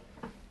someone?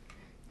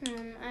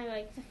 I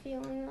like the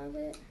feeling of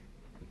it.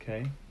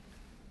 Okay,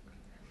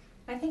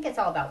 I think it's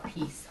all about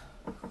peace.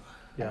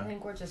 yeah. I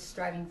think we're just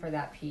striving for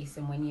that peace,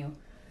 and and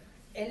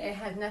it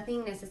has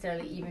nothing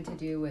necessarily even to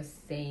do with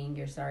saying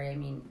you're sorry. I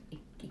mean,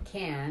 it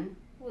can,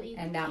 Well, you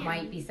and that can.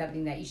 might be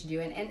something that you should do.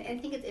 And I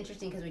think it's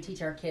interesting because we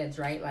teach our kids,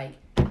 right? Like,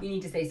 you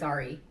need to say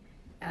sorry.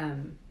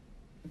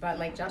 But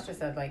like Joshua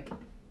said, if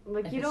You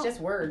it's don't,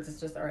 just words, it's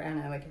just, or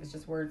Anna, if it's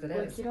just words, it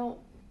is. you don't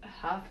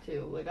have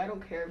to. I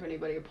don't care if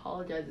anybody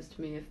apologizes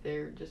to me if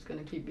they're just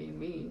going to keep being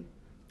mean.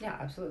 Yeah,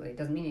 absolutely. It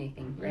doesn't mean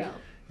anything, right? Yeah.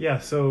 Yeah,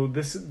 so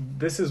this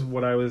is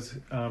what I was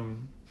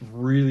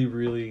really,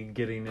 really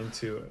getting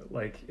into,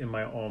 in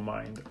my own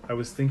mind. I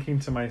was thinking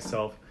to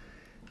myself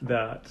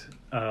that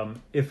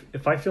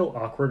if I feel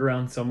awkward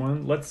around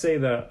someone, let's say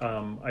that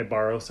I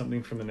borrow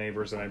something from the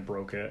neighbors and I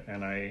broke it,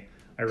 and I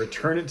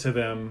return it to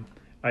them.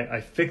 I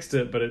fixed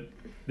it, but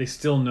they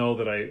still know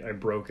that I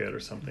broke it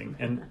or something,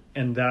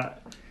 and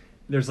that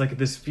there's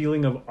this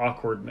feeling of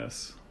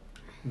awkwardness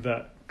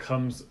that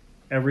comes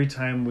every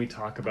time we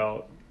talk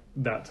about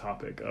that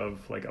topic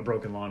of a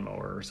broken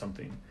lawnmower or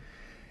something.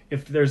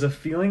 If there's a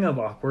feeling of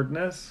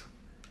awkwardness,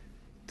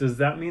 does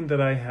that mean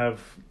that I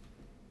have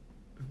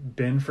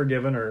been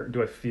forgiven, or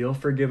do I feel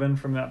forgiven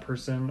from that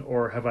person,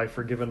 or have I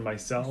forgiven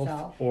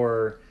myself?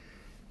 Or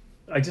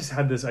I just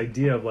had this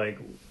idea of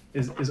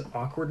is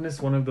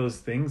awkwardness one of those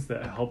things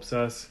that helps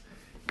us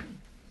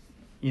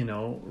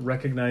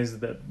recognize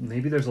that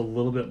maybe there's a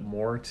little bit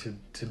more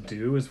to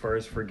do as far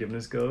as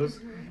forgiveness goes.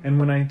 And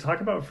when I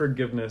talk about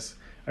forgiveness,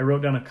 I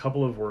wrote down a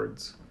couple of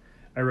words.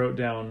 I wrote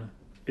down,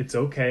 it's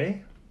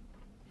okay.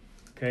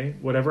 Okay,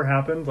 whatever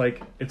happened,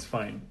 like, it's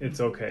fine.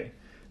 It's okay.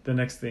 The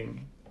next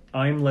thing,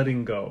 I'm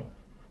letting go.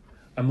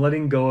 I'm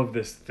letting go of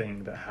this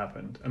thing that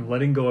happened. I'm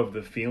letting go of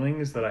the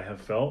feelings that I have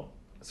felt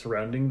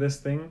surrounding this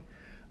thing.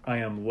 I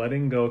am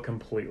letting go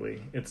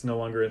completely. It's no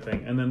longer a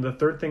thing. And then the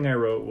third thing I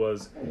wrote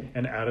was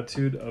an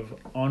attitude of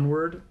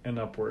onward and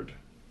upward.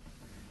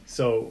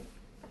 So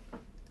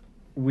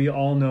we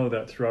all know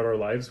that throughout our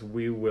lives,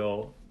 we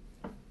will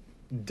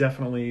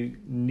definitely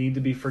need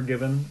to be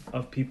forgiven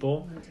of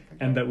people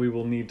and that we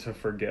will need to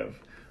forgive.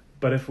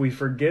 But if we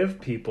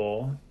forgive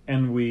people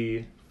and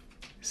we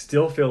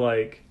still feel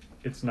like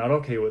it's not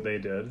okay what they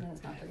did,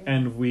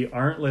 and we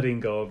aren't letting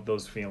go of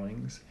those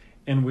feelings,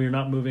 and we're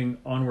not moving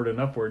onward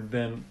and upward,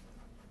 then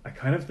I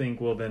kind of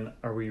think, well, then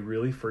are we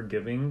really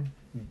forgiving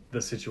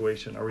the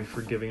situation? Are we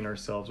forgiving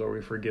ourselves? Are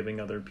we forgiving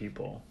other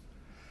people?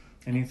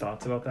 Any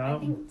thoughts about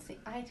that?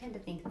 I tend to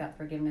think that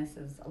forgiveness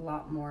is a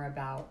lot more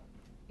about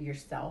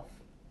yourself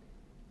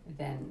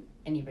than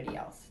anybody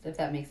else, if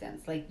that makes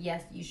sense. Like,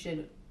 yes, you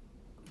should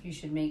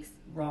make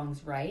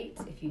wrongs right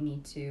if you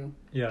need to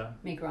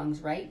make wrongs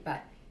right,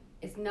 but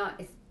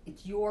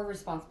it's your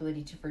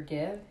responsibility to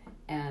forgive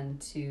and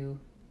to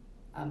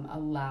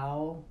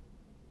allow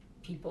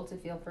people to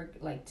feel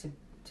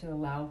to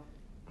allow,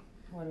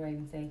 what do I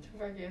even say? To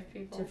forgive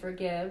people. To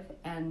forgive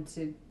and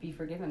to be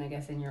forgiven, I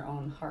guess, in your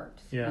own heart.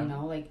 Yeah.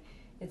 Like,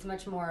 it's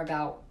much more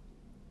about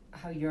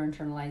how you're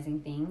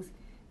internalizing things,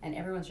 and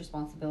everyone's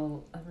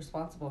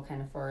responsible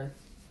kind of for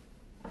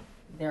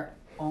their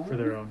own. For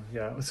their own,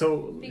 yeah.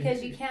 So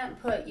because you can't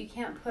put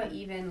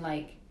even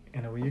like.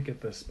 Anna, will you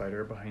get the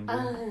spider behind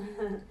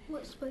you?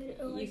 What spider?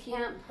 Oh, You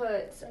can't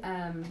put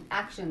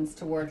actions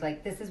towards,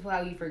 like, this is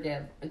how you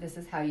forgive, or this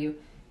is how you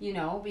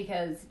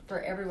because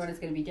for everyone it's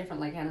going to be different.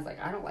 Like, Hannah's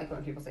like, I don't like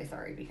when people say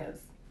sorry because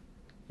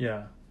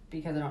I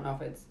don't know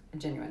if it's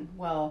genuine.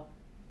 Well,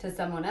 to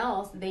someone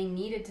else, they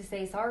needed to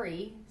say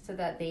sorry so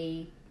that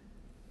they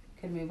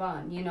could move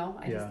on.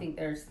 I just think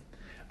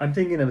I'm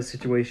thinking of a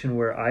situation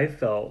where I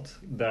felt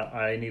that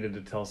I needed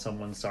to tell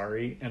someone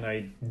sorry, and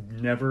I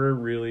never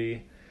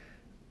really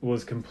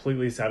was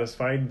completely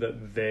satisfied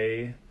that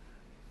they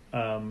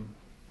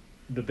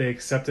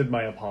accepted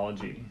my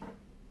apology.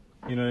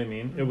 You know what I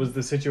mean? It was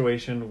the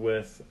situation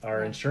with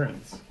our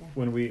insurance.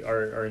 When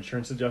our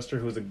insurance adjuster,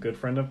 who was a good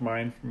friend of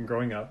mine from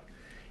growing up,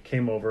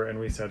 came over and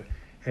we said,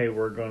 hey,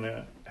 we're going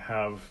to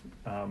have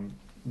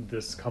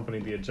this company,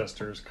 the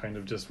adjusters, kind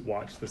of just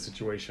watch the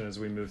situation as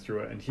we move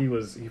through it. And he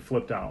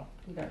flipped out.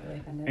 He got really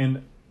offended.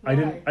 And I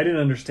didn't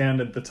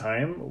understand at the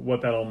time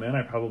what that all meant.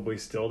 I probably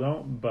still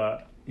don't,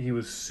 but he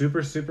was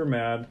super, super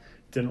mad,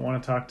 didn't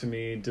want to talk to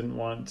me, didn't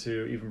want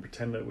to even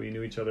pretend that we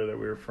knew each other, that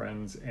we were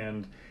friends.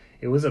 And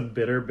it was a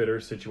bitter, bitter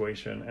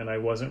situation. And I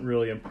wasn't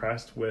really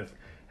impressed with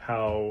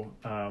how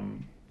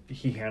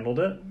he handled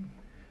it.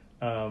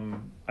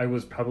 I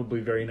was probably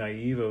very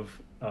naive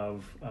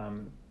of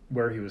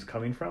where he was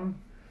coming from.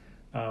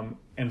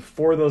 And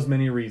for those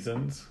many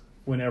reasons,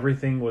 when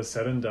everything was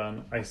said and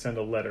done, I sent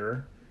a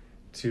letter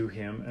to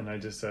him and I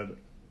just said,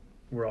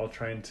 we're all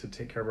trying to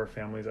take care of our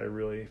families. I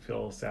really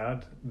feel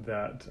sad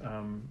that,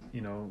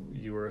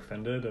 you were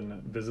offended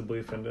and visibly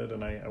offended,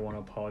 and I want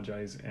to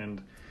apologize.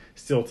 And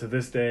still to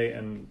this day,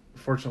 and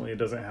fortunately it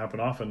doesn't happen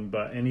often,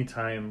 but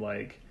anytime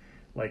like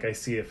I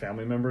see a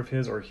family member of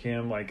his or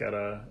him like at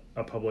a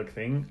public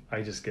thing,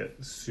 I just get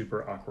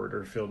super awkward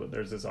or feel that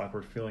there's this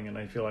awkward feeling. And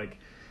I feel like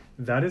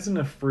that isn't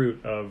a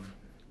fruit of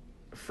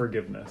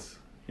forgiveness.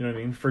 You know what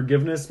I mean?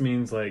 Forgiveness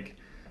means like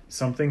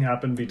something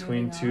happened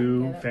between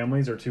two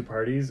families or two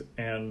parties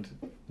and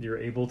you're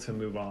able to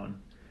move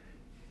on.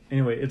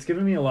 Anyway, it's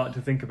given me a lot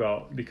to think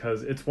about,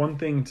 because it's one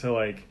thing to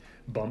like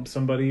bump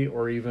somebody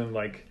or even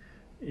like,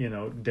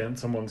 dent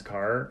someone's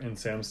car and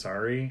say I'm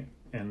sorry,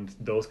 and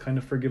those kind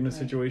of forgiveness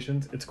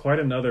situations. It's quite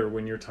another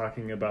when you're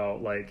talking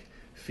about like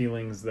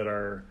feelings that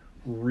are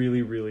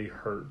really, really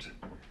hurt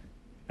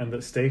and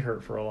that stay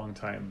hurt for a long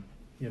time.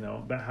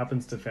 That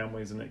happens to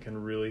families and it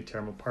can really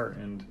tear them apart.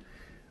 And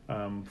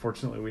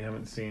fortunately we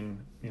haven't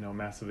seen,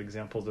 massive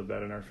examples of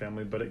that in our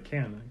family, but it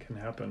can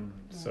happen.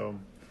 Yeah. So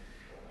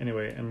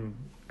anyway, and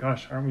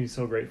gosh, aren't we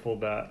so grateful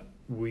that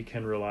we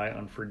can rely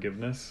on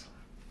forgiveness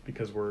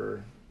because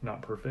we're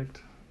not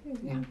perfect?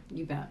 Yeah,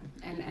 you bet.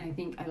 And I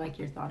think I like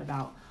your thought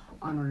about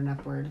onward and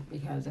upward,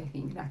 because I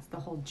think that's the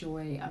whole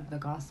joy of the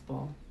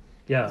gospel.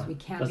 Yeah, we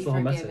can't that's be the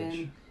whole forgiven.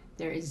 Message.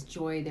 There is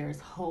joy, there is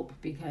hope,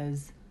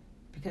 because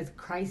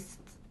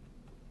Christ,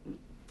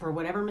 for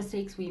whatever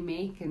mistakes we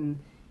make, and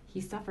he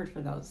suffered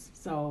for those.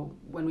 So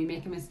when we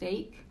make a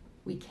mistake,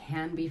 we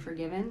can be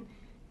forgiven,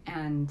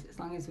 and as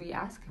long as we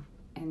ask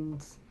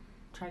and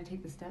try to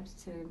take the steps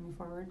to move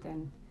forward,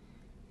 then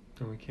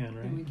we can,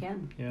 right? Then we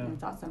can. Yeah. And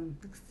it's awesome.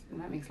 And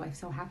that makes life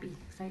so happy,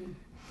 exciting.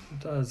 It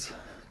does.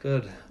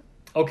 Good.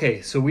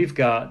 Okay, so we've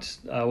got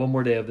one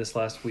more day of this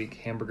last week,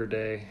 Hamburger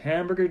Day.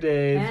 Hamburger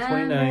Day, the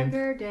 29th.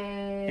 Hamburger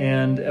Day.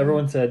 And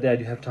everyone said, Dad,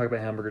 you have to talk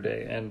about Hamburger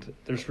Day. And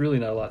there's really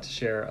not a lot to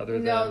share other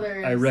than No,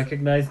 there I is.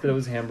 recognized that it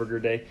was Hamburger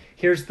Day.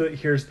 Here's the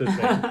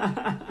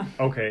thing.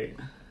 Okay,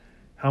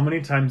 how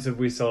many times have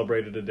we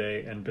celebrated a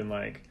day and been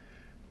like,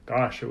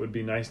 gosh, it would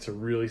be nice to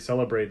really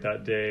celebrate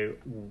that day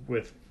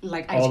with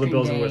like all the cream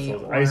bells and day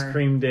whistles. or Ice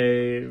cream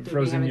day, did we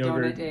frozen have a donut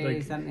yogurt.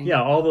 day, something?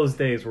 Yeah, all those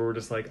days where we're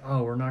just like,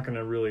 oh, we're not going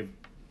to really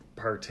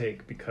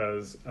partake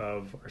because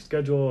of our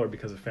schedule or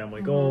because of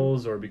family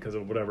goals or because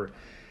of whatever.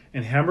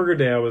 And Hamburger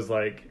Day, I was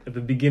like, at the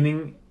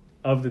beginning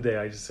of the day,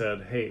 I just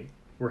said, hey,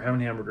 we're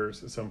having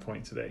hamburgers at some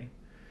point today.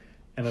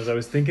 And as I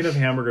was thinking of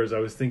hamburgers, I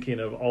was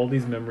thinking of all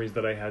these memories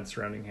that I had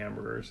surrounding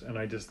hamburgers. And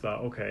I just thought,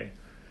 okay,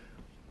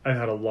 I've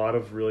had a lot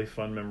of really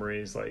fun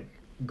memories, like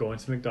going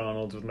to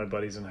McDonald's with my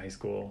buddies in high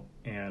school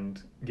and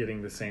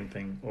getting the same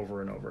thing over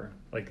and over.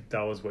 Like,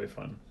 that was way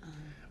fun.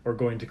 Or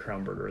going to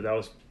Crown Burger.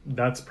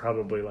 That's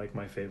probably like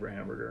my favorite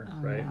hamburger, Oh,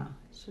 right? Yeah.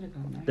 Should have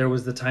gone there. There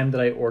was the time that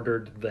I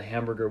ordered the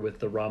hamburger with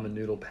the ramen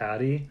noodle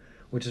patty,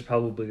 which is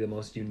probably the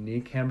most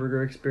unique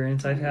hamburger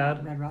experience I've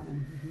had. Red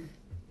Robin. Mm-hmm.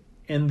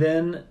 And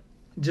then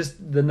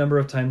just the number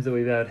of times that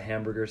we've had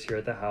hamburgers here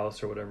at the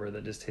house or whatever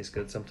that just taste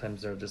good.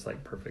 Sometimes they're just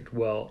like perfect.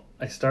 Well,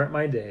 I start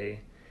my day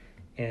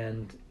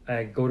and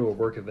I go to a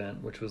work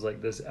event, which was like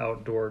this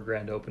outdoor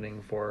grand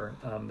opening for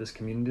this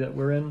community that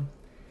we're in.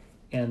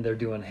 And they're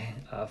doing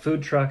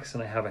food trucks,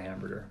 and I have a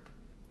hamburger.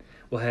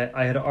 Well,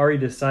 I had already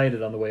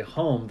decided on the way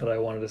home that I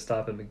wanted to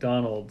stop at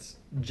McDonald's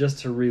just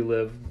to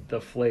relive the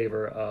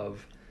flavor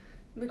of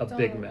a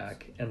Big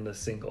Mac and the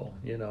single,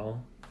 you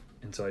know?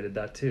 And so I did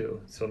that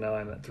too. So now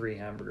I'm at 3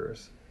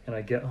 hamburgers. And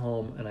I get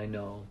home, and I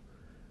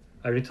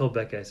already told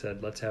Becca, I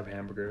said, let's have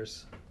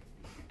hamburgers.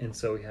 And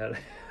so we had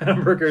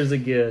hamburgers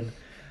again.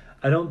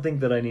 I don't think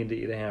that I need to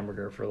eat a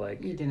hamburger for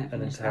like You didn't an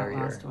finish entire that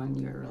year. last one.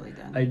 You were really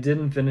done. I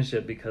didn't finish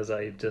it because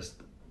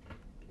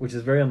which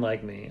is very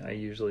unlike me. I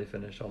usually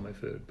finish all my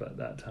food, but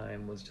that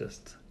time was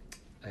just,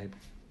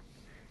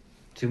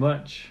 too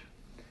much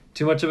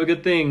of a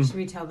good thing. Should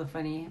we tell the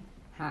funny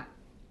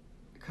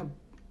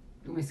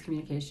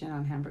miscommunication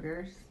on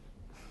hamburgers?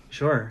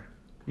 Sure,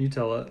 you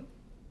tell it.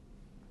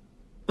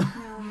 No.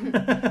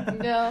 I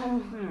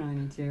don't really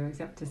need to,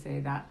 except to say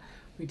that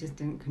we just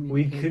didn't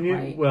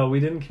communicate quite. We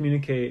didn't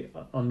communicate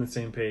on the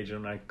same page,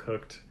 and I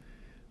cooked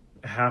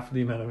half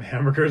the amount of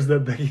hamburgers that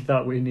Becky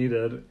thought we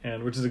needed,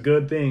 and which is a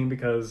good thing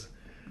because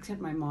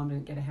Except my mom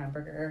didn't get a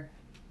hamburger,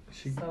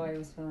 so I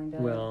was feeling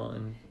bad. well,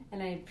 and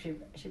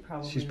she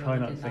probably she's really probably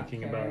not did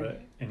thinking care, about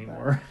it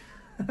anymore.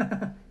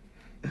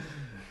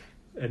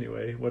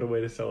 Anyway, what a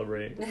way to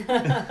celebrate.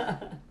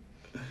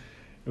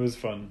 It was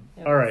fun.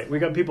 It All was right, we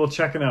got people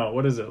checking out.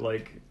 What is it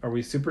like? Are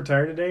we super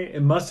tired today?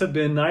 It must have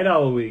been Night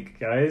Owl Week,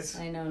 guys.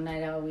 I know,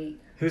 night owl week.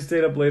 Who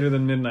stayed up later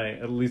than midnight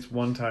at least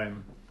one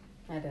time?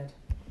 I did.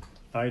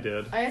 I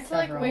did. I had to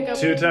like Several. wake up.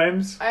 2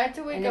 times? I had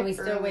to wake And up then we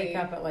still early. wake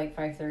up at like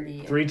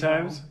 5:30. 3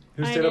 times?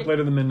 Who I stayed up did.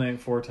 later than midnight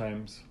 4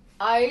 times?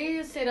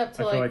 I stayed up I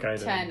till feel like like I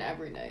did. 10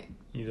 every night.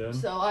 You did?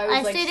 So I was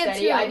I like stayed up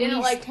steady. to I at didn't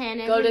least like 10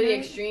 go to every the night.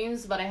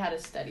 extremes, but I had a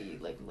steady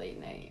like late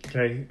night.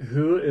 Okay,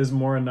 who is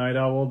more a night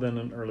owl than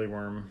an early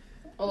worm?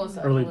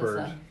 Alyssa. Early Alyssa.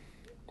 bird.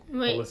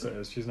 Wait, Alyssa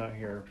is. She's not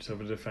here, so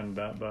to defend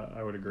that, but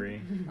I would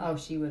agree. Oh,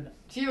 she would.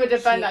 She would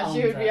defend She that.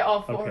 She owns would be it.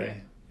 all for Okay.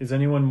 it. Is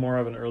anyone more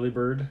of an early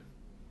bird?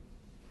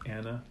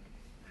 Anna?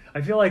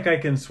 I feel like I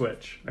can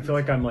switch. I feel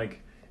like I'm like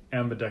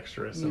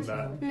ambidextrous Me in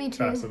that too. Me too.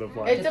 facet of It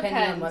life. Depending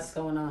on depends. what's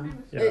going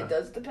on. Yeah. It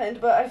does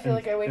depend, but I feel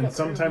like I wake and up.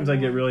 sometimes early.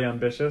 I get really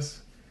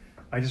ambitious.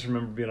 I just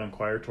remember being on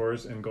choir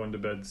tours and going to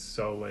bed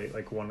so late,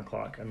 like 1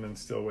 o'clock, and then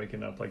still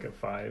waking up like at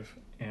 5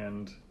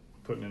 and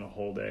putting in a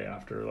whole day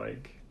after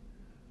like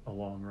a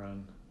long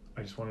run.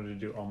 I just wanted to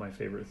do all my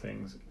favorite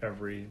things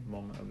every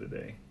moment of the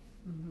day.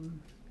 Mm-hmm.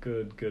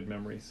 Good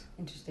memories.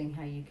 Interesting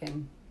how you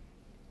can.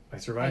 I How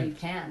you survived.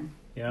 can.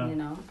 Yeah. You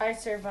know. I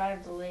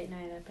survived the late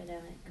night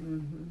epidemic.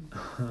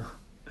 Mm-hmm.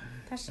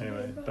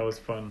 Anyway, that was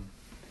fun.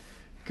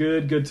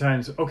 Good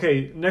times.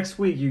 Okay, next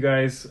week, you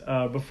guys,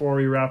 before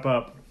we wrap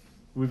up,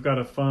 we've got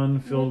a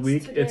fun-filled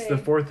What's week. It's the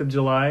today? 4th of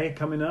July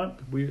coming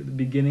up. We're the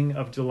beginning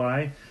of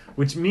July,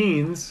 which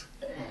means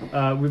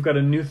we've got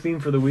a new theme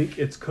for the week.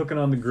 It's Cooking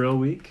on the Grill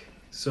week.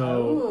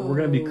 So we're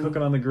going to be Oh.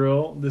 cooking on the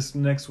grill this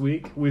next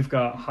week. We've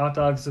got hot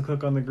dogs to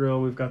cook on the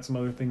grill. We've got some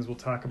other things we'll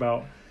talk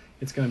about.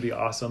 It's going to be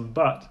awesome.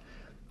 But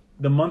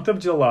the month of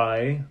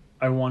July,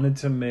 I wanted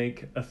to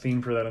make a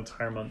theme for that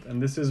entire month.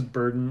 And this is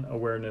Burden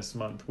Awareness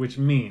Month, which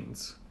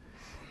means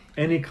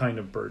any kind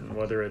of burden,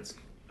 whether it's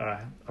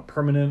a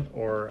permanent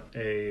or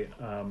a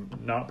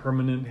not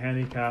permanent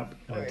handicap,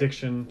 an Or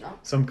addiction, no.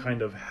 some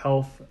kind of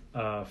health,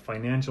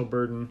 financial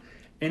burden,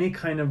 any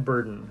kind of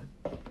burden.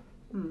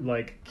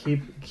 Like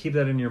keep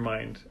that in your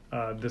mind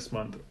this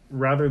month,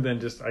 rather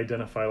than just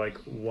identify like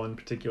one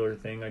particular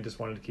thing. I just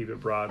wanted to keep it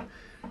broad.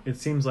 It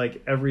seems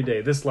like every day,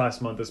 this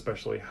last month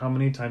especially, how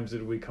many times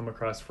did we come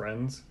across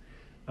friends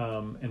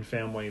and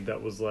family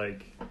that was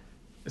like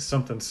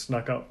something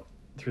snuck up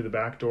through the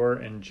back door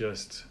and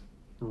just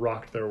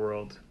rocked their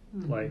world,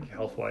 like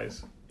health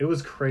wise. It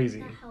was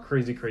crazy,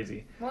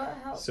 crazy. What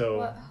health? So-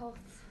 what health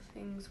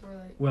things were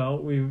like? Well,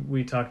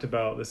 we talked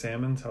about the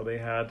salmons, how they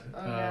had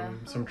Oh, yeah.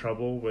 some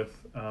trouble with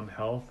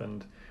health,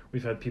 and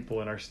we've had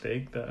people in our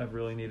stake that have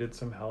really needed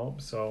some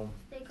help. So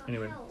They got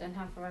Anyway. help. Then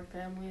half of our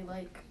family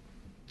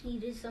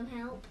Needed some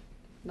help.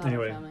 not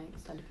Anyway. our family,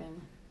 extended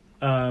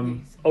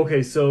family.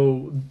 Okay,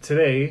 so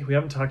today we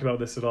haven't talked about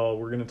this at all.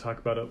 We're going to talk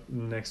about it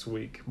next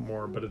week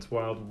more, but it's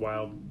Wild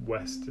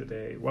West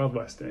today. Wild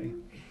West Day.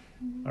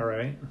 All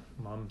right,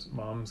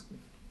 mom's,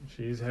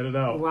 she's headed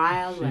out.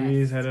 Wild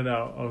She's West. headed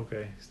out.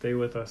 Okay, stay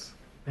with us.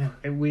 Man,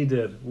 and we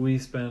did. We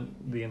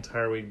spent the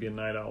entire week being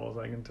night owls.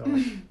 I can tell.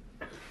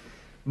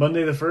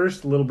 Monday the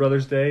 1st, Little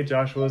Brother's Day.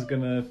 Joshua's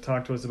going to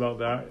talk to us about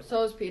that.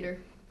 So is Peter.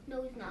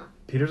 No, he's not.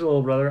 Peter's a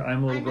little brother.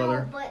 I'm a I little know,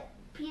 brother. but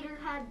Peter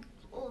had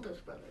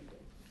oldest brother.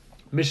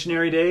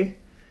 Missionary Day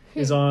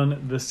is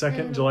on the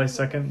 2nd, July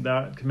 2nd.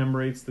 That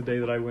commemorates the day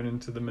that I went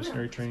into the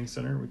Missionary Training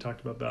Center. We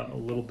talked about that a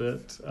little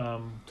bit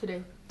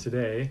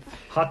today.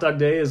 Hot Dog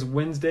Day is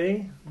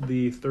Wednesday,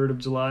 the 3rd of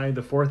July.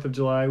 The 4th of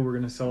July, we're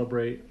going to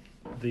celebrate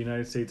the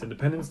United States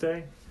Independence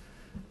Day.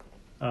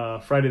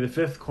 Friday the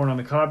 5th, Corn on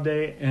the Cob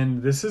Day.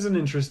 And this is an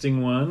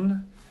interesting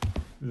one.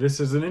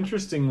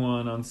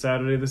 On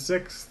Saturday the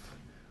 6th,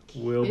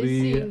 we'll Kissing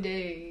be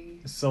Day.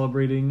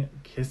 celebrating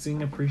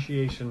Kissing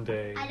Appreciation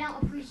Day. I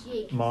don't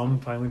appreciate kissing. Mom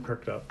finally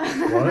perked up.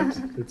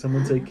 What? Did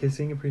someone say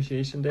Kissing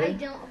Appreciation I Day?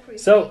 don't appreciate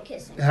So,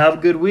 kissing. have a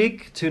good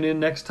week. Tune in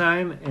next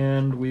time,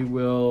 and we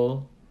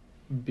will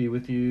be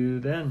with you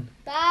then.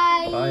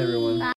 Bye. Bye, everyone.